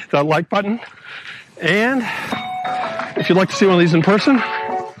like that like button. And if you'd like to see one of these in person,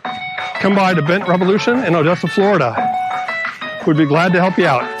 come by to Bent Revolution in Odessa, Florida. We'd be glad to help you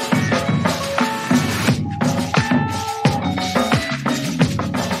out.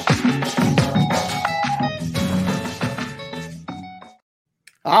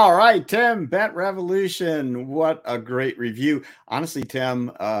 All right, Tim, Bet Revolution. What a great review. Honestly,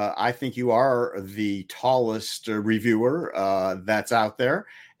 Tim, I think you are the tallest reviewer that's out there.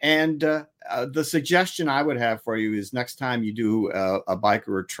 And the suggestion I would have for you is next time you do a bike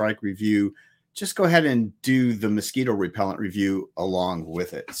or a trike review, just go ahead and do the mosquito repellent review along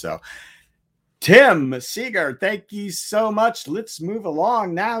with it. So, Tim Seeger, thank you so much. Let's move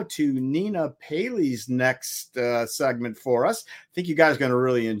along now to Nina Paley's next segment for us. I think you guys are going to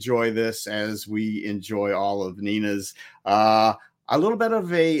really enjoy this as we enjoy all of Nina's. A little bit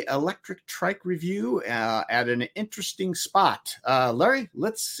of a electric trike review at an interesting spot. Larry,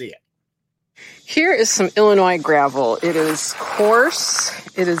 let's see it. Here is some Illinois gravel. It is coarse,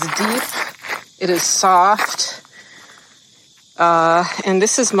 it is deep, it is soft, and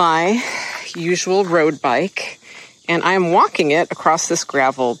this is my usual road bike, and I'm walking it across this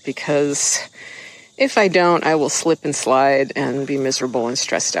gravel because if I don't, I will slip and slide and be miserable and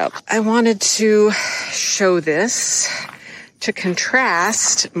stressed out. I wanted to show this to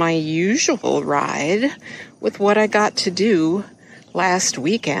contrast my usual ride with what I got to do last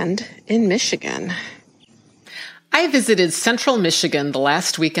weekend in Michigan. I visited Central Michigan the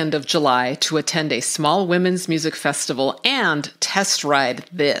last weekend of July to attend a small women's music festival and test ride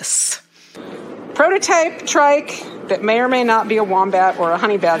this prototype trike that may or may not be a wombat or a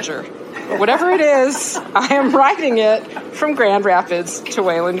honey badger. But whatever it is, I am riding it from Grand Rapids to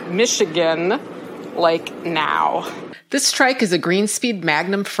Wayland, Michigan, like now. This trike is a Greenspeed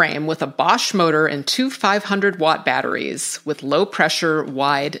Magnum frame with a Bosch motor and two 500-watt batteries with low-pressure,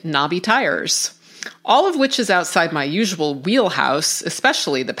 wide, knobby tires. All of which is outside my usual wheelhouse,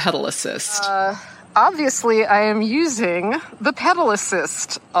 especially the pedal assist. Obviously, I am using the pedal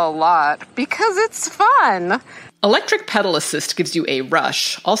assist a lot because it's fun. Electric pedal assist gives you a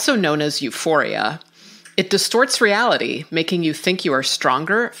rush, also known as euphoria. It distorts reality, making you think you are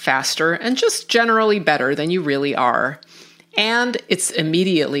stronger, faster, and just generally better than you really are. And it's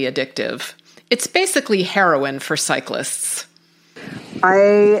immediately addictive. It's basically heroin for cyclists.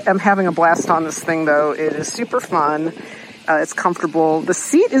 I am having a blast on this thing, though. It is super fun. It's comfortable. The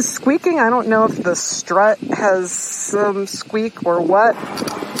seat is squeaking. I don't know if the strut has some squeak or what.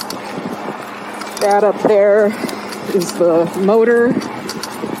 That up there is the motor.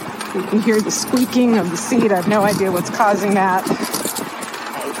 You can hear the squeaking of the seat. I have no idea what's causing that.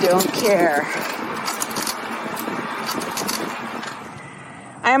 I don't care.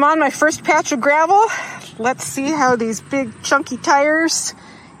 I am on my first patch of gravel. Let's see how these big chunky tires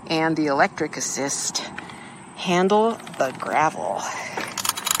and the electric assist handle the gravel.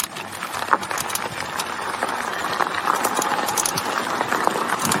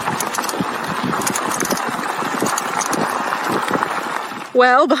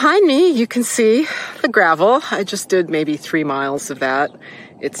 Well, behind me, you can see the gravel. I just did maybe 3 miles of that.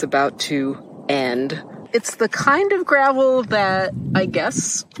 It's about to end. It's the kind of gravel that I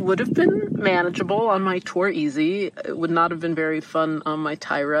guess would have been manageable on my Tour Easy. It would not have been very fun on my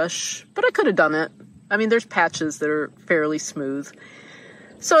Tie Rush, but I could have done it. I mean, there's patches that are fairly smooth.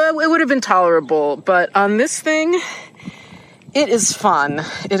 So it would have been tolerable. But on this thing, it is fun.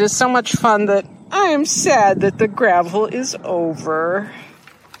 It is so much fun that I am sad that the gravel is over.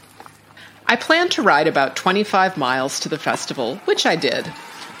 I planned to ride about 25 miles to the festival, which I did.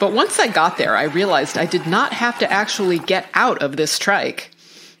 But once I got there, I realized I did not have to actually get out of this trike.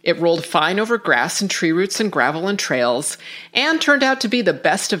 It rolled fine over grass and tree roots and gravel and trails, and turned out to be the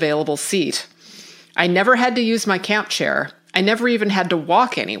best available seat. I never had to use my camp chair. I never even had to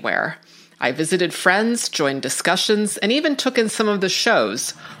walk anywhere. I visited friends, joined discussions, and even took in some of the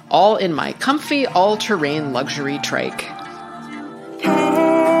shows, all in my comfy, all-terrain luxury trike.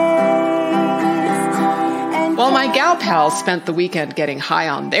 While my gal pals spent the weekend getting high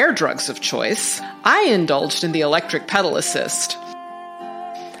on their drugs of choice, I indulged in the electric pedal assist.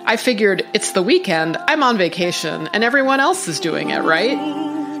 I figured, it's the weekend, I'm on vacation, and everyone else is doing it, right?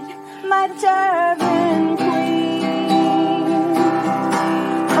 My darling queen,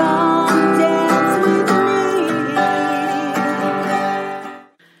 come dance with me.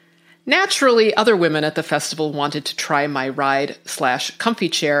 Naturally, other women at the festival wanted to try my ride/comfy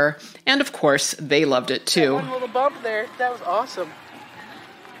chair, and of course, they loved it too. One little bump there, that was awesome.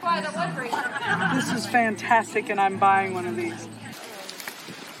 This is fantastic, and I'm buying one of these.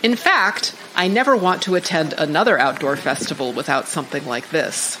 In fact, I never want to attend another outdoor festival without something like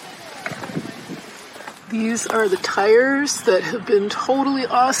this. These are the tires that have been totally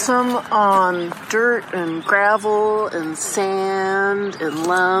awesome on dirt and gravel and sand and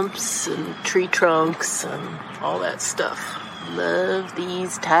lumps and tree trunks and all that stuff. Love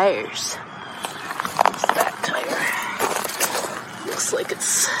these tires. What's that tire? looks like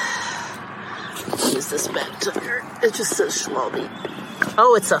it's... Use this back tire. It just says Schwalbe.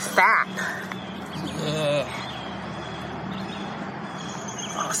 Oh, it's a fat. Yeah.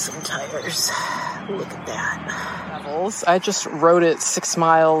 Awesome tires. Look at that. Levels. I just rode it 6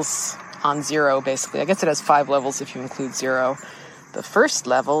 miles on 0, basically. I guess it has 5 levels if you include 0. The first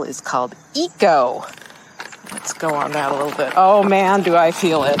level is called Eco. Let's go on that a little bit. Oh, man, do I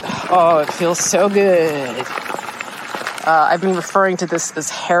feel it. Oh, it feels so good. I've been referring to this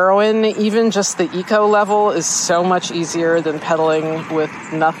as heroin. Even just the Eco level is so much easier than pedaling with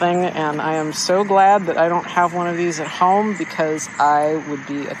nothing, and I am so glad that I don't have one of these at home because I would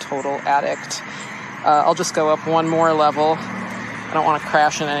be a total addict. I'll just go up 1 more level. I don't want to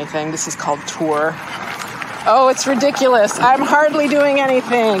crash in anything. This is called Tour. Oh, it's ridiculous. I'm hardly doing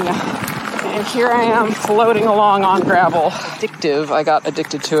anything. And here I am floating along on gravel. Addictive. I got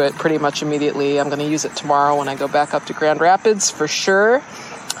addicted to it pretty much immediately. I'm going to use it tomorrow when I go back up to Grand Rapids for sure.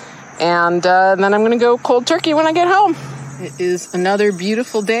 And then I'm going to go cold turkey when I get home. It is another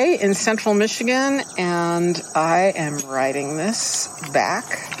beautiful day in central Michigan, and I am riding this back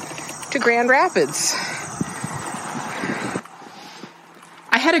to Grand Rapids.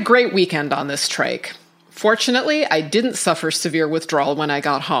 I had a great weekend on this trike. Fortunately, I didn't suffer severe withdrawal when I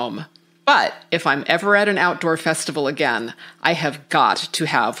got home. But if I'm ever at an outdoor festival again, I have got to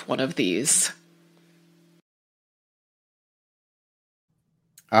have one of these.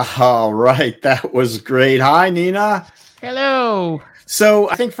 All right. That was great. Hi, Nina. Hello. So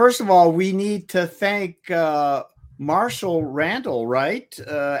I think, first of all, we need to thank Marshall Randall, right,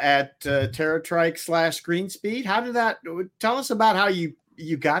 at TerraTrike / Greenspeed. How did that – tell us about how you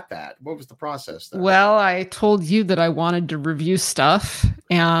got that. What was the process there? Well, I told you that I wanted to review stuff,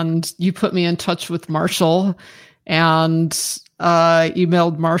 and you put me in touch with Marshall, and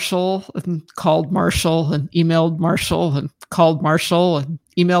emailed Marshall and called Marshall and emailed Marshall and called Marshall and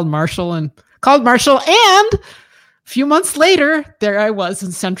emailed Marshall and called Marshall. And a few months later, there I was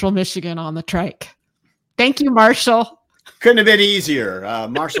in central Michigan on the trike. Thank you, Marshall. Couldn't have been easier.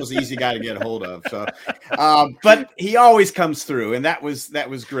 Marshall's the easy guy to get a hold of. So, but he always comes through, and that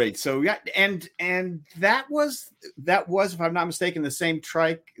was great. So yeah, and that was, if I'm not mistaken, the same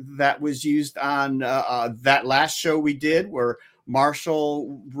trike that was used on that last show we did, where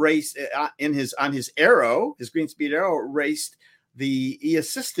Marshall raced on his Aero, his Greenspeed Aero, raced the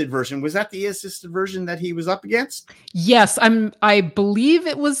e-assisted version. Was that the e-assisted version that he was up against? Yes, I believe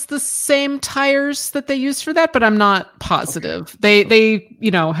it was the same tires that they used for that, but I'm not positive. Okay. They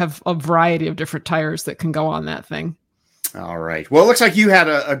have a variety of different tires that can go on that thing. All right. Well, it looks like you had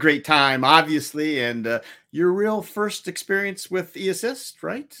a great time, obviously, and your real first experience with eAssist,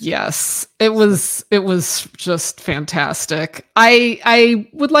 right? Yes, it was just fantastic. I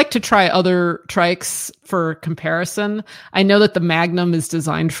would like to try other trikes for comparison. I know that the Magnum is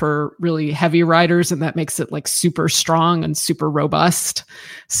designed for really heavy riders, and that makes it like super strong and super robust.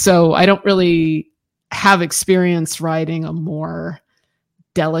 So I don't really have experience riding a more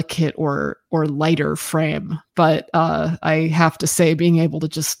delicate or lighter frame, but I have to say, being able to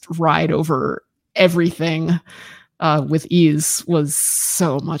just ride over everything with ease was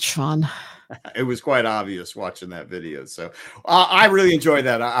so much fun. It was quite obvious watching that video. So I really enjoyed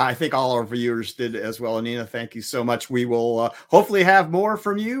that. I think all our viewers did as well. Anina, thank you so much. We will hopefully have more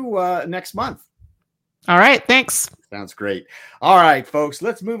from you next month. All right. Thanks. Sounds great. All right, folks,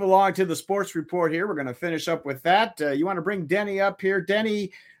 let's move along to the sports report here. We're going to finish up with that. You want to bring Denny up here?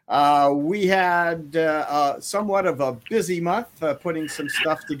 Denny, we had somewhat of a busy month putting some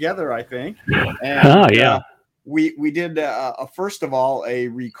stuff together, I think. And, we did, first of all, a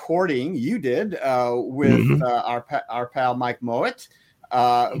recording you did with our pal Mike Mowat,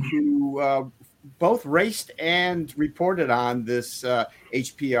 who both raced and reported on this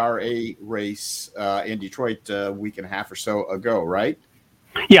HPRA race in Detroit a week and a half or so ago, right?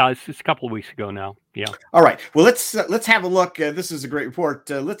 Yeah, it's a couple of weeks ago now. Yeah. All right. Well, let's have a look. This is a great report.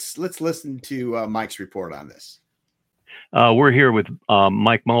 Let's listen to Mike's report on this. We're here with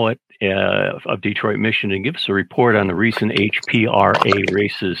Mike Mowat of Detroit, Michigan, to give us a report on the recent HPRA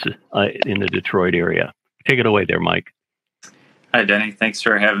races in the Detroit area. Take it away there, Mike. Hi, Denny. Thanks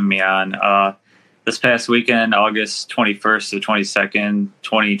for having me on. This past weekend, August 21st to 22nd,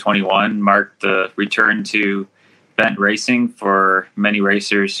 2021, marked the return to bent racing for many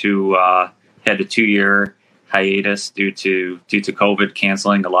racers who had a 2-year hiatus due to COVID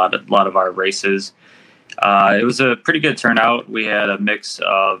canceling a lot of our races. It was a pretty good turnout. We had a mix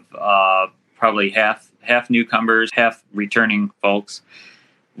of probably half newcomers, half returning folks.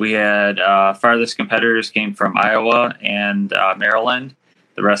 We had farthest competitors came from Iowa and Maryland.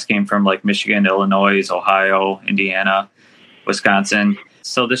 The rest came from like Michigan, Illinois, Ohio, Indiana. Wisconsin.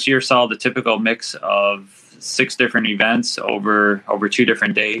 So this year saw the typical mix of 6 different events over 2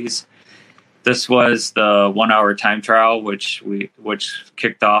 different days. This was the 1-hour time trial, which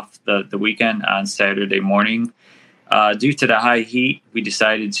kicked off the weekend on Saturday morning. Due to the high heat, we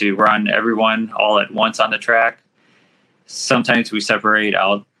decided to run everyone all at once on the track. Sometimes we separate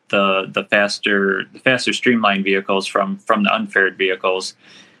out the faster streamlined vehicles from the unfaired vehicles.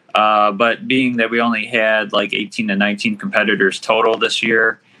 But being that we only had like 18 to 19 competitors total this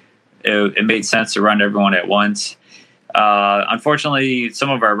year, it made sense to run everyone at once. Unfortunately, some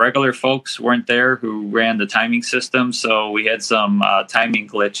of our regular folks weren't there who ran the timing system, so we had some timing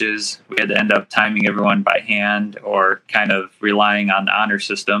glitches. We had to end up timing everyone by hand or kind of relying on the honor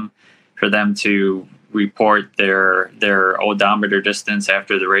system for them to report their odometer distance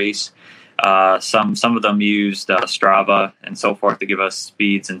after the race. Some of them used Strava and so forth to give us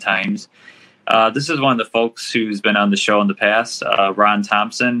speeds and times. This is one of the folks who's been on the show in the past, Ron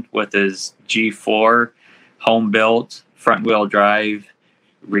Thompson, with his G4 home-built front-wheel drive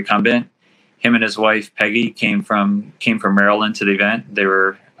recumbent. Him and his wife Peggy came from Maryland to the event. They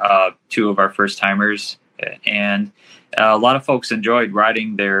were 2 of our first-timers, and a lot of folks enjoyed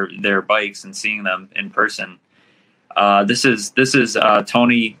riding their bikes and seeing them in person. This is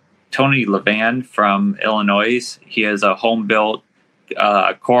Tony Levan from Illinois. He has a home-built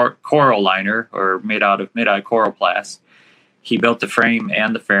coral liner, or made out of coroplast. He built the frame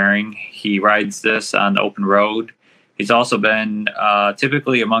and the fairing. He rides this on the open road. He's also been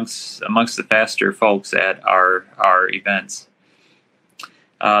typically amongst the faster folks at our events.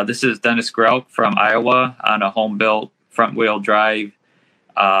 This is Dennis Grelk from Iowa on a home-built front-wheel drive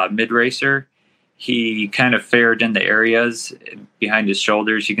mid-racer. He kind of fared in the areas behind his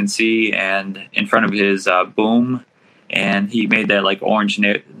shoulders, you can see, and in front of his boom, and he made that like orange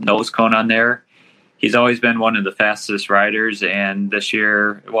nose cone on there. He's always been one of the fastest riders, and this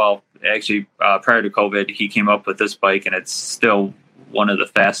year, well, actually, prior to COVID, he came up with this bike, and it's still one of the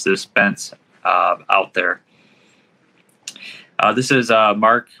fastest bents out there. This is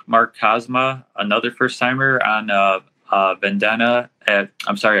Mark Cosma, another first-timer on on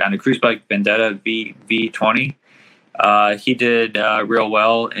a cruise bike Vendetta V20. He did real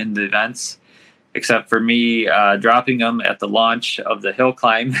well in the events, except for me dropping him at the launch of the hill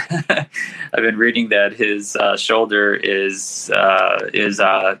climb. I've been reading that his shoulder is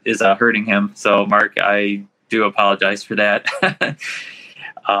hurting him. So, Mark, I do apologize for that.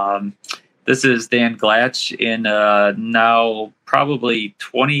 This is Dan Glatch in now probably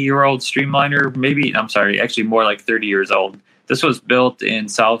 20-year-old Streamliner. Actually more like 30 years old. This was built in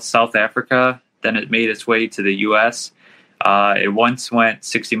South Africa. Then it made its way to the U.S. It once went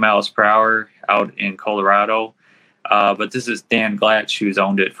 60 miles per hour out in Colorado. But this is Dan Glatch, who's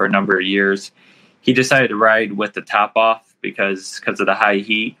owned it for a number of years. He decided to ride with the top off because of the high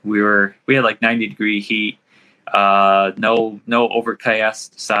heat. We had like 90-degree heat, no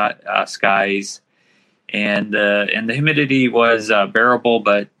overcast skies, and the humidity was bearable.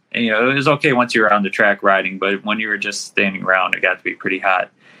 But it was okay once you were on the track riding. But when you were just standing around, it got to be pretty hot.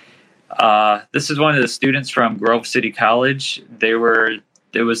 This is one of the students from Grove City College.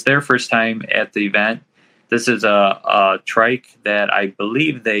 It was their first time at the event. This is a trike that I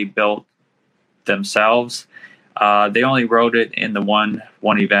believe they built themselves. They only rode it in the one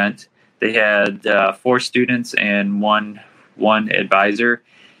event. They had 4 students and one advisor.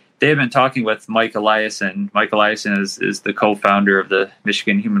 They have been talking with Mike Eliason. Mike Eliason is the co-founder of the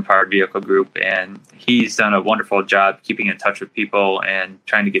Michigan Human Powered Vehicle Group, and he's done a wonderful job keeping in touch with people and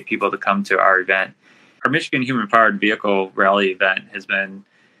trying to get people to come to our event. Our Michigan Human Powered Vehicle Rally event has been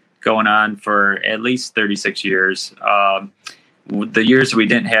going on for at least 36 years. The years we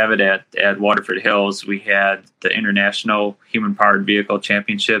didn't have it at Waterford Hills, we had the International Human Powered Vehicle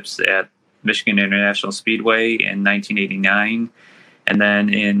Championships at Michigan International Speedway in 1989. And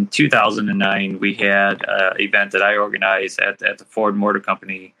then in 2009, we had an event that I organized at the Ford Motor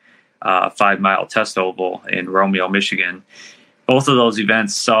Company 5-mile test oval in Romeo, Michigan. Both of those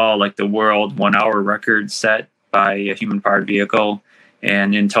events saw like the world 1-hour record set by a human-powered vehicle.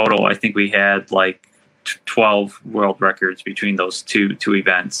 And in total, I think we had like 12 world records between those two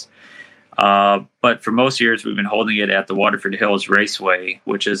events. But for most years, we've been holding it at the Waterford Hills Raceway,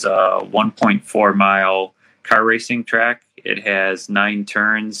 which is a 1.4-mile car racing track. It has 9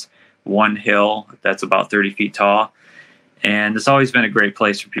 turns, 1 hill that's about 30 feet tall. And it's always been a great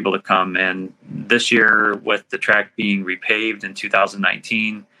place for people to come. And this year, with the track being repaved in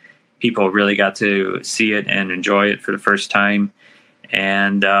 2019, people really got to see it and enjoy it for the first time.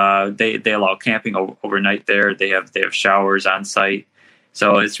 And they allow camping overnight there. They have showers on site.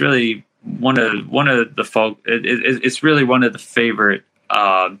 So it's really one of the folk. It's really one of the favorite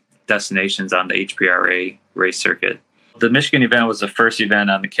destinations on the HPRA race circuit. The Michigan event was the first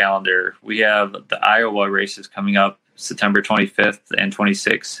event on the calendar. We have the Iowa races coming up September 25th and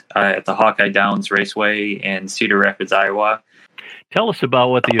 26th at the Hawkeye Downs Raceway in Cedar Rapids, Iowa. Tell us about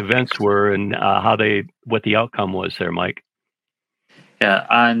what the events were and what the outcome was there, Mike. Yeah,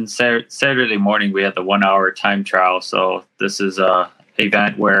 on Saturday morning, we had the 1 hour time trial. So this is a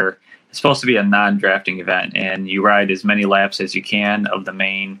event where it's supposed to be a non-drafting event, and you ride as many laps as you can of the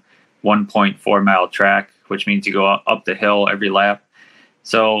main 1.4 mile track, which means you go up the hill every lap.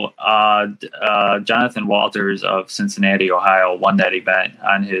 So Jonathan Walters of Cincinnati, Ohio, won that event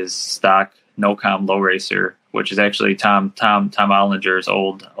on his stock no-com low racer, which is actually Tom Ollinger's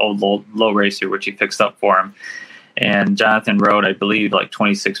old low racer, which he fixed up for him. And Jonathan rode, I believe, like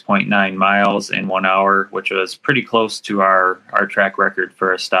 26.9 miles in 1 hour, which was pretty close to our track record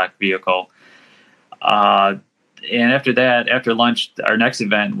for a stock vehicle. And after that, after lunch, our next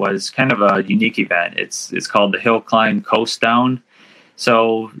event was kind of a unique event. It's called the Hill Climb Coast Down.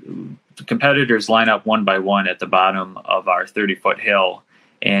 So the competitors line up one by one at the bottom of our 30-foot hill,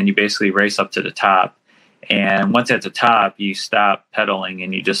 and you basically race up to the top. And once at the top, you stop pedaling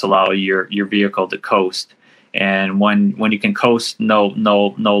and you just allow your vehicle to coast. And when you can coast no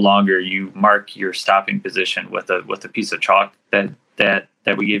longer, you mark your stopping position with a piece of chalk that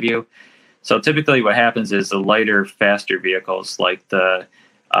we give you. So typically what happens is the lighter, faster vehicles like the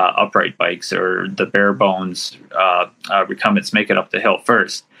upright bikes or the bare bones recumbents make it up the hill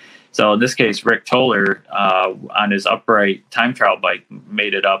first. So in this case, Rick Toller on his upright time trial bike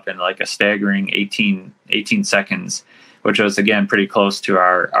made it up in like a staggering 18 seconds, which was, again, pretty close to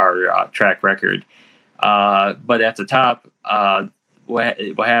our track record. But at the top,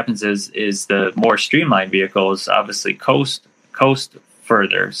 what happens is the more streamlined vehicles obviously coast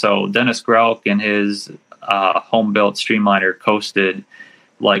further. So Dennis Grelk and his home-built Streamliner coasted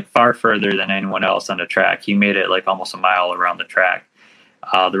like far further than anyone else on the track. He made it like almost a mile around the track.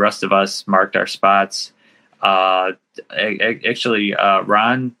 The rest of us marked our spots. Actually,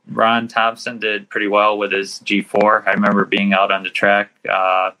 Ron Thompson did pretty well with his G4. I remember being out on the track.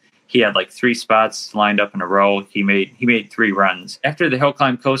 He had like 3 spots lined up in a row. He made 3 runs. After the Hill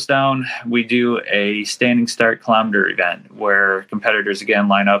Climb Coast Down, we do a standing start kilometer event where competitors again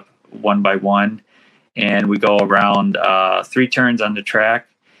line up one by one, and we go around 3 turns on the track.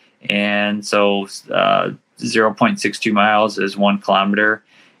 And so 0.62 miles is 1 kilometer.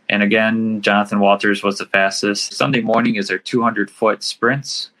 And again, Jonathan Walters was the fastest. Sunday morning is our 200-foot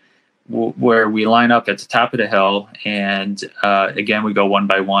sprints, where we line up at the top of the hill, and again, we go one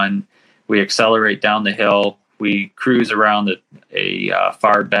by one. We accelerate down the hill. We cruise around a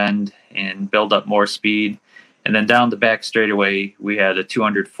far bend and build up more speed. And then down the back straightaway, we had a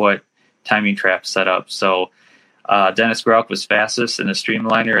 200-foot timing trap set up. So Dennis Grelk was fastest in a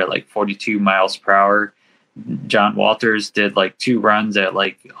Streamliner at like 42 miles per hour. John Walters did like 2 runs at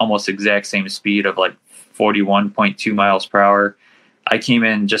like almost exact same speed of like 41.2 miles per hour. I came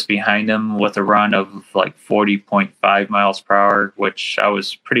in just behind him with a run of like 40.5 miles per hour, which I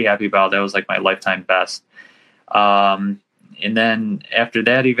was pretty happy about. That was like my lifetime best. And then after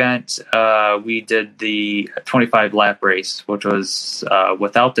that event, we did the 25 lap race, which was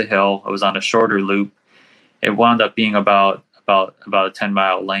without the hill. It was on a shorter loop. It wound up being about a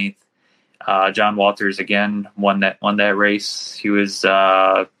 10-mile length. John Walters again won that race. He was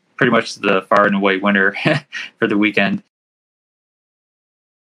pretty much the far and away winner for the weekend.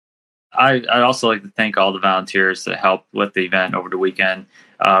 I'd also like to thank all the volunteers that helped with the event over the weekend.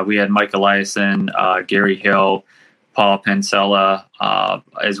 We had Mike Eliason, Gary Hill, Paul Pancella,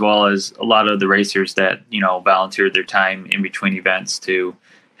 as well as a lot of the racers that volunteered their time in between events to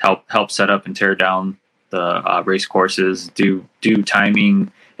help set up and tear down the race courses, do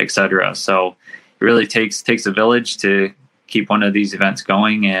timing, etc. So it really takes a village to keep one of these events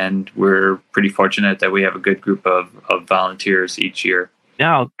going, and we're pretty fortunate that we have a good group of volunteers each year.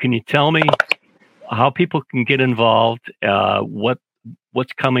 Now, can you tell me how people can get involved,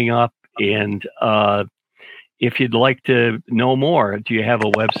 what's coming up, and if you'd like to know more, do you have a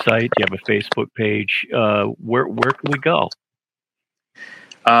website? Do you have a Facebook page? Where can we go?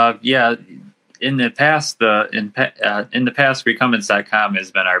 Yeah. In the past, recumbents.com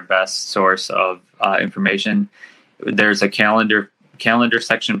has been our best source of information. There's a calendar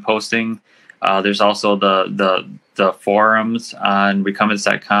section posting. There's also the forums on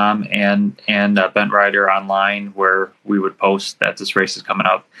recumbents.com and Bent Rider Online, where we would post that this race is coming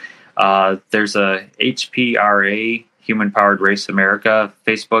up. There's a HPRA, Human Powered Race America,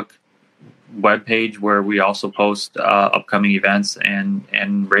 Facebook webpage where we also post upcoming events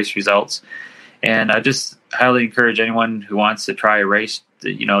and race results. And I just highly encourage anyone who wants to try a race,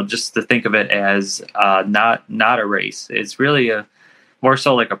 just to think of it as not a race. It's really more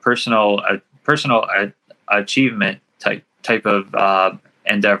so like a personal achievement type of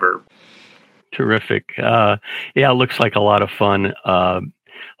endeavor. Terrific. Yeah, it looks like a lot of fun.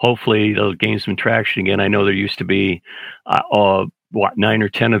 Hopefully they'll gain some traction again. I know there used to be 9 or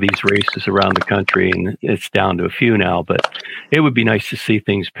 10 of these races around the country, and it's down to a few now, but it would be nice to see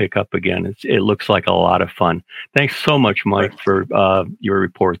things pick up again. It looks like a lot of fun. Thanks so much, Mike, for your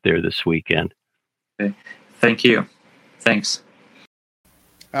report there this weekend. Okay. Thank you. Thanks.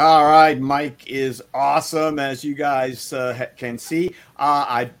 All right, Mike is awesome, as you guys can see.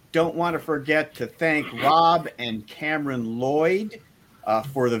 I don't want to forget to thank Rob and Cameron Lloyd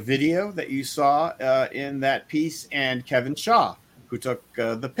for the video that you saw in that piece, and Kevin Shaw, who took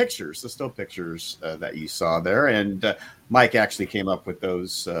the pictures, the still pictures that you saw there. And Mike actually came up with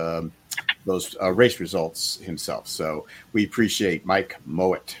those race results himself. So we appreciate Mike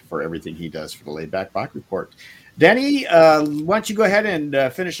Mowat for everything he does for the Laid Back Bike Report. Danny, why don't you go ahead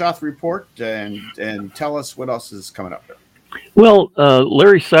and finish off the report and tell us what else is coming up there? Well,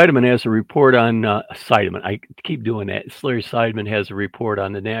 Larry Seidemann has a report on Seidemann. I keep doing that. Larry Seidemann has a report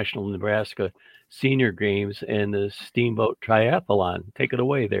on the National Nebraska Senior Games and the Steamboat Triathlon. Take it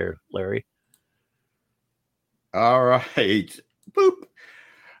away there, Larry. All right. Boop.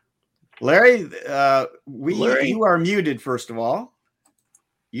 Larry, you are muted, first of all.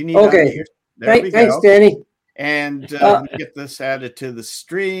 You need okay. Thanks, Danny. And get this added to the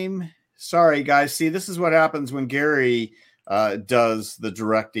stream. Sorry, guys. See, this is what happens when Gary does the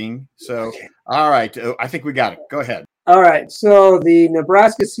directing. So, all right. I think we got it. Go ahead. All right. So the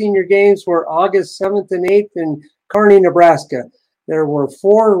Nebraska Senior Games were August 7th and 8th in Kearney, Nebraska. There were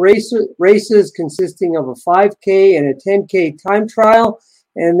 4 races consisting of a 5K and a 10K time trial.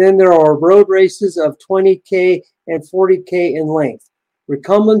 And then there are road races of 20K and 40K in length.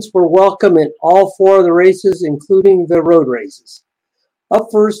 Recumbents were welcome in all 4 of the races, including the road races. Up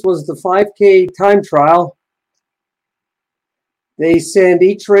first was the 5K time trial. They send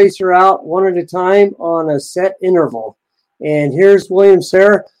each racer out one at a time on a set interval. And here's William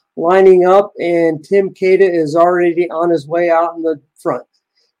Sayre lining up, and Tim Kada is already on his way out in the front.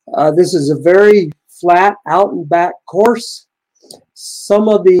 This is a very flat out and back course. Some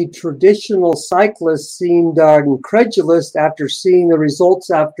of the traditional cyclists seemed incredulous after seeing the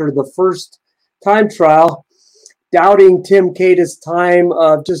results after the first time trial, doubting Tim Kada's time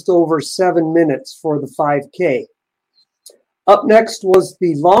of just over 7 minutes for the 5K. Up next was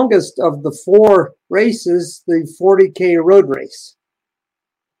the longest of the 4 races, the 40K road race.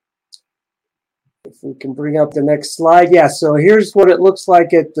 If we can bring up the next slide. Yeah, so here's what it looks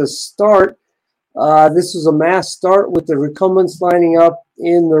like at the start. This was a mass start with the recumbents lining up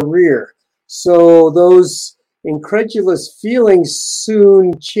in the rear. So those incredulous feelings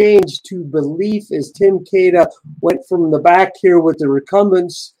soon changed to belief as Tim Kada went from the back here with the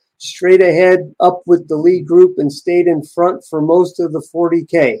recumbents straight ahead up with the lead group and stayed in front for most of the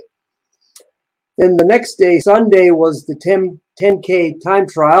 40K. Then the next day, Sunday, was the 10K time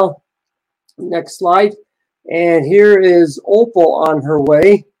trial. Next slide. And here is Opal on her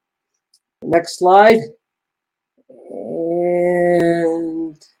way. Next slide.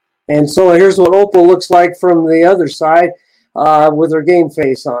 And so here's what Opal looks like from the other side with her game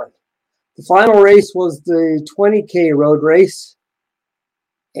face on. The final race was the 20K road race.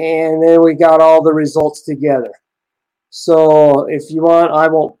 And then we got all the results together. So if you want, I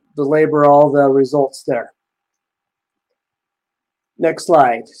won't belabor all the results there. Next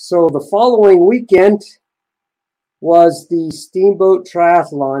slide. So the following weekend was the Steamboat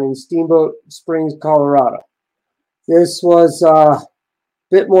Triathlon in Steamboat Springs, Colorado. This was a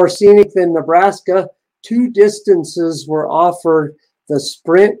bit more scenic than Nebraska. 2 distances were offered: the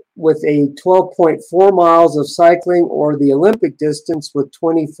sprint with a 12.4 miles of cycling, or the Olympic distance with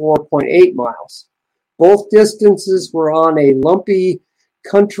 24.8 miles. Both distances were on a lumpy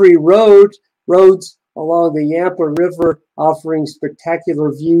country roads along the Yampa River, offering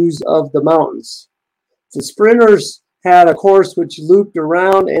spectacular views of the mountains. The sprinters had a course which looped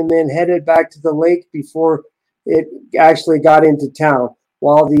around and then headed back to the lake before it actually got into town,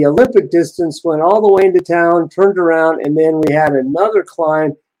 while the Olympic distance went all the way into town, turned around, and then we had another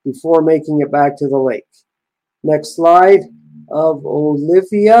climb before making it back to the lake. Next slide of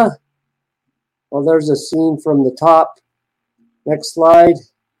Olivia. Well, there's a scene from the top. Next slide.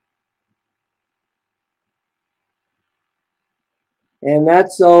 And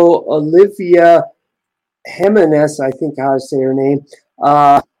that's Olivia Jimenez, I think how to say her name.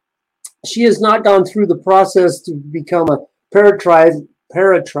 She has not gone through the process to become a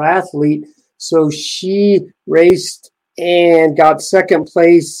paratriathlete, so she raced and got second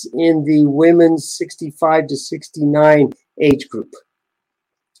place in the women's 65 to 69 age group.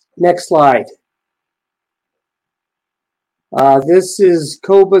 Next slide. This is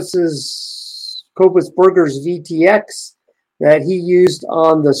Cobus Burger's VTX that he used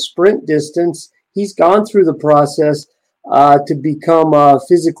on the sprint distance. He's gone through the process to become a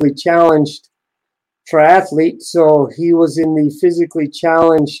physically challenged triathlete. So he was in the physically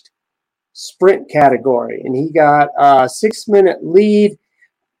challenged sprint category, and he got a 6-minute lead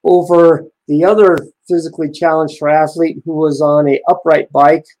over the other physically challenged triathlete who was on a upright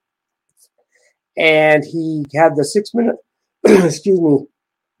bike. And he had the 6-minute, excuse me,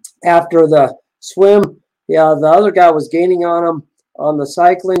 after the swim. Yeah, the other guy was gaining on him on the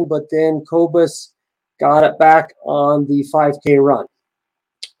cycling, but then Cobus got it back on the 5K run.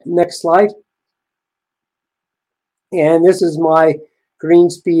 Next slide. And this is my Green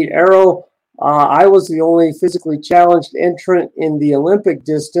Speed Aero. I was the only physically challenged entrant in the Olympic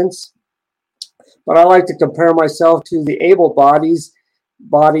distance, but I like to compare myself to the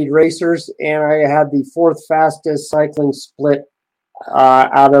able-bodied racers, and I had the 4th fastest cycling split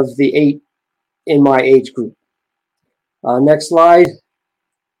out of the 8 in my age group. Next slide.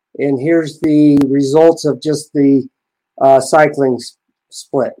 And here's the results of just the cycling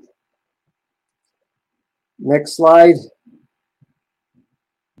split. Next slide.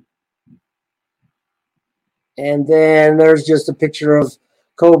 And then there's just a picture of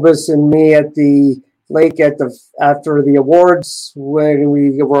Cobus and me at the lake after the awards when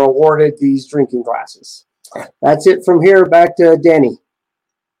we were awarded these drinking glasses. That's it from here. Back to Danny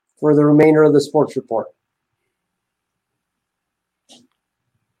for the remainder of the sports report.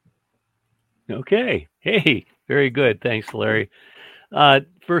 Okay. Hey, very good. Thanks, Larry.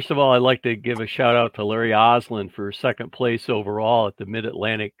 First of all, I'd like to give a shout out to Larry Oslin for second place overall at the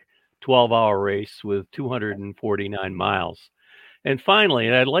Mid-Atlantic 12-hour race with 249 miles. And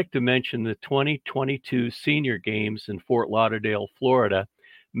finally, I'd like to mention the 2022 Senior Games in Fort Lauderdale, Florida,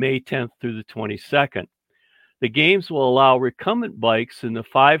 May 10th through the 22nd. The games will allow recumbent bikes in the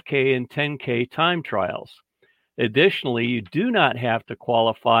 5K and 10K time trials. Additionally, you do not have to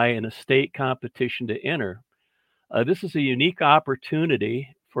qualify in a state competition to enter. This is a unique opportunity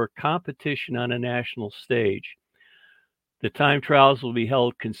for competition on a national stage. The time trials will be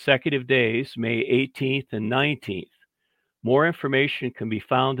held consecutive days, May 18th and 19th. More information can be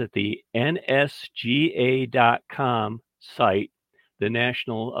found at the nsga.com site, the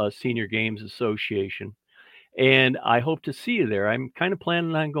National Senior Games Association. And I hope to see you there. I'm kind of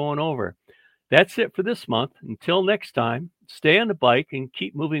planning on going over. That's it for this month. Until next time, stay on the bike and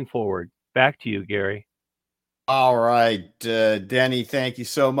keep moving forward. Back to you, Gary. All right, Denny, thank you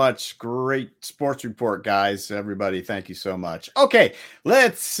so much. Great sports report, guys. Everybody, thank you so much. Okay,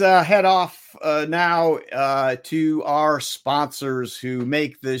 let's head off now to our sponsors who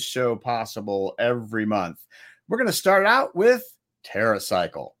make this show possible every month. We're going to start out with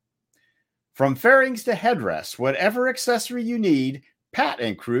TerraCycle. From fairings to headrests, whatever accessory you need, Pat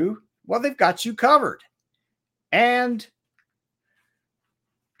and crew, well, they've got you covered. And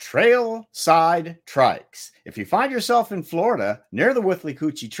Trailside Trikes. If you find yourself in Florida, near the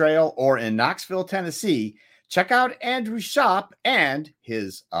Withlacoochee Trail, or in Knoxville, Tennessee, check out Andrew's shop and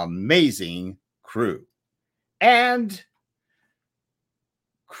his amazing crew. And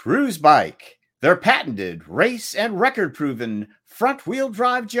Cruise Bike. Their patented, race and record-proven front-wheel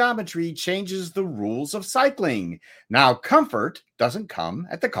drive geometry changes the rules of cycling. Now, comfort doesn't come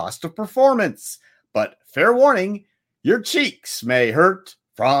at the cost of performance, but fair warning, your cheeks may hurt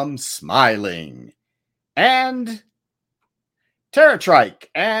from smiling. And TerraTrike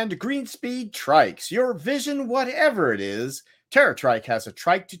and Greenspeed Trikes. Your vision, whatever it is, TerraTrike has a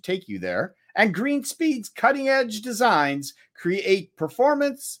trike to take you there, and Greenspeed's cutting-edge designs create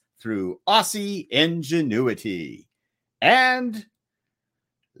performance through Aussie ingenuity. And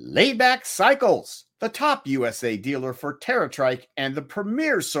Layback Cycles, the top USA dealer for TerraTrike and the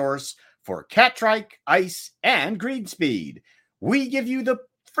premier source for Catrike, Ice, and Greenspeed. We give you the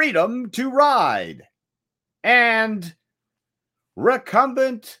freedom to ride. And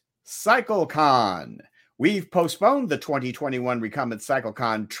Recumbent CycleCon. We've postponed the 2021 Recumbent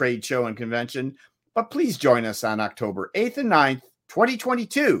CycleCon trade show and convention, but please join us on October 8th and 9th,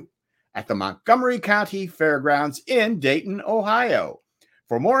 2022 at the Montgomery County Fairgrounds in Dayton, Ohio.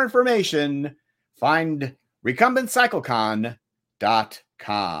 For more information, find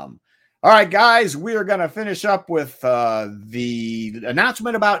recumbentcyclecon.com. All right, guys, we are going to finish up with the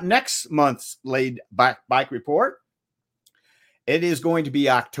announcement about next month's Laid Back Bike Report. It is going to be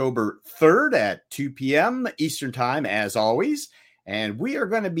October 3rd at 2 p.m. Eastern Time, as always. And we are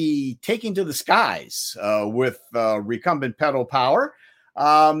going to be taking to the skies with recumbent pedal power.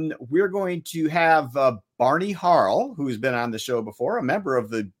 We're going to have Barney Harl, who's been on the show before, a member of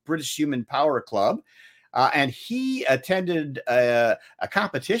the British Human Power Club. And he attended a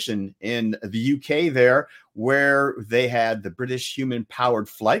competition in the UK there where they had the British Human Powered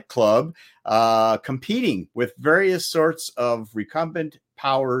Flight Club competing with various sorts of recumbent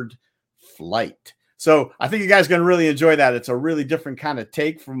powered flight. So I think you guys are going to really enjoy that. It's a really different kind of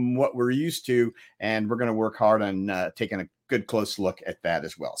take from what we're used to, and we're going to work hard on taking a good close look at that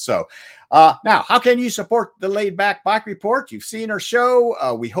as well. So now, how can you support the Laid Back Bike Report? You've seen our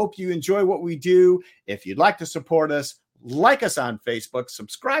show. We hope you enjoy what we do. If you'd like to support us, like us on Facebook,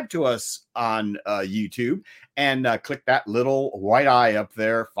 subscribe to us on YouTube, and click that little white eye up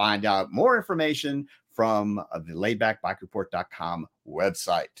there. Find out more information from the laidbackbikereport.com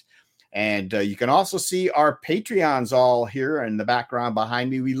website. And you can also see our Patreons all here in the background behind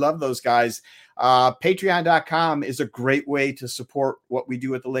me. We love those guys. Patreon.com is a great way to support what we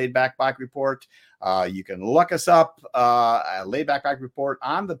do at the Laid Back Bike Report. You can look us up, Laid Back Bike Report,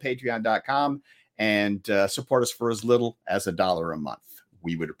 on the Patreon.com and support us for as little as $1 a month.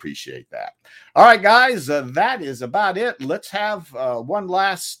 We would appreciate that. All right, guys, that is about it. Let's have one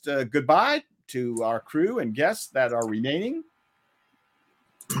last goodbye to our crew and guests that are remaining.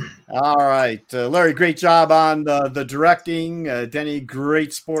 All right, Larry, great job on the directing. Denny,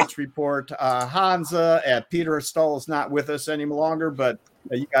 great sports report. Hansa, Peter Stoll is not with us any longer, but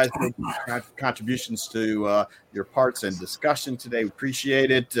you guys made contributions to your parts and discussion today. We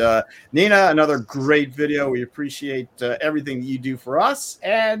appreciate it. Nina, another great video. We appreciate everything that you do for us.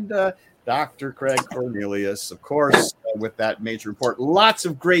 And Dr. Craig Cornelius, of course, with that major report. Lots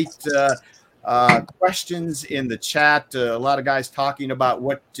of great questions in the chat. A lot of guys talking about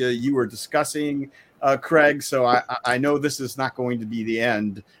what you were discussing, Craig. So I know this is not going to be the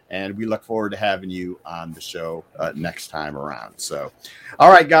end, and we look forward to having you on the show next time around. So, all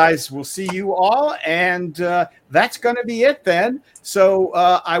right, guys, we'll see you all, and that's going to be it then. So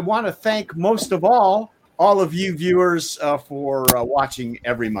I want to thank most of all of you viewers for watching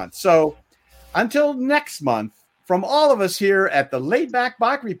every month. So until next month, from all of us here at the Laid Back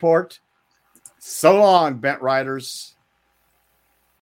Bike Report, so long, Bent Riders.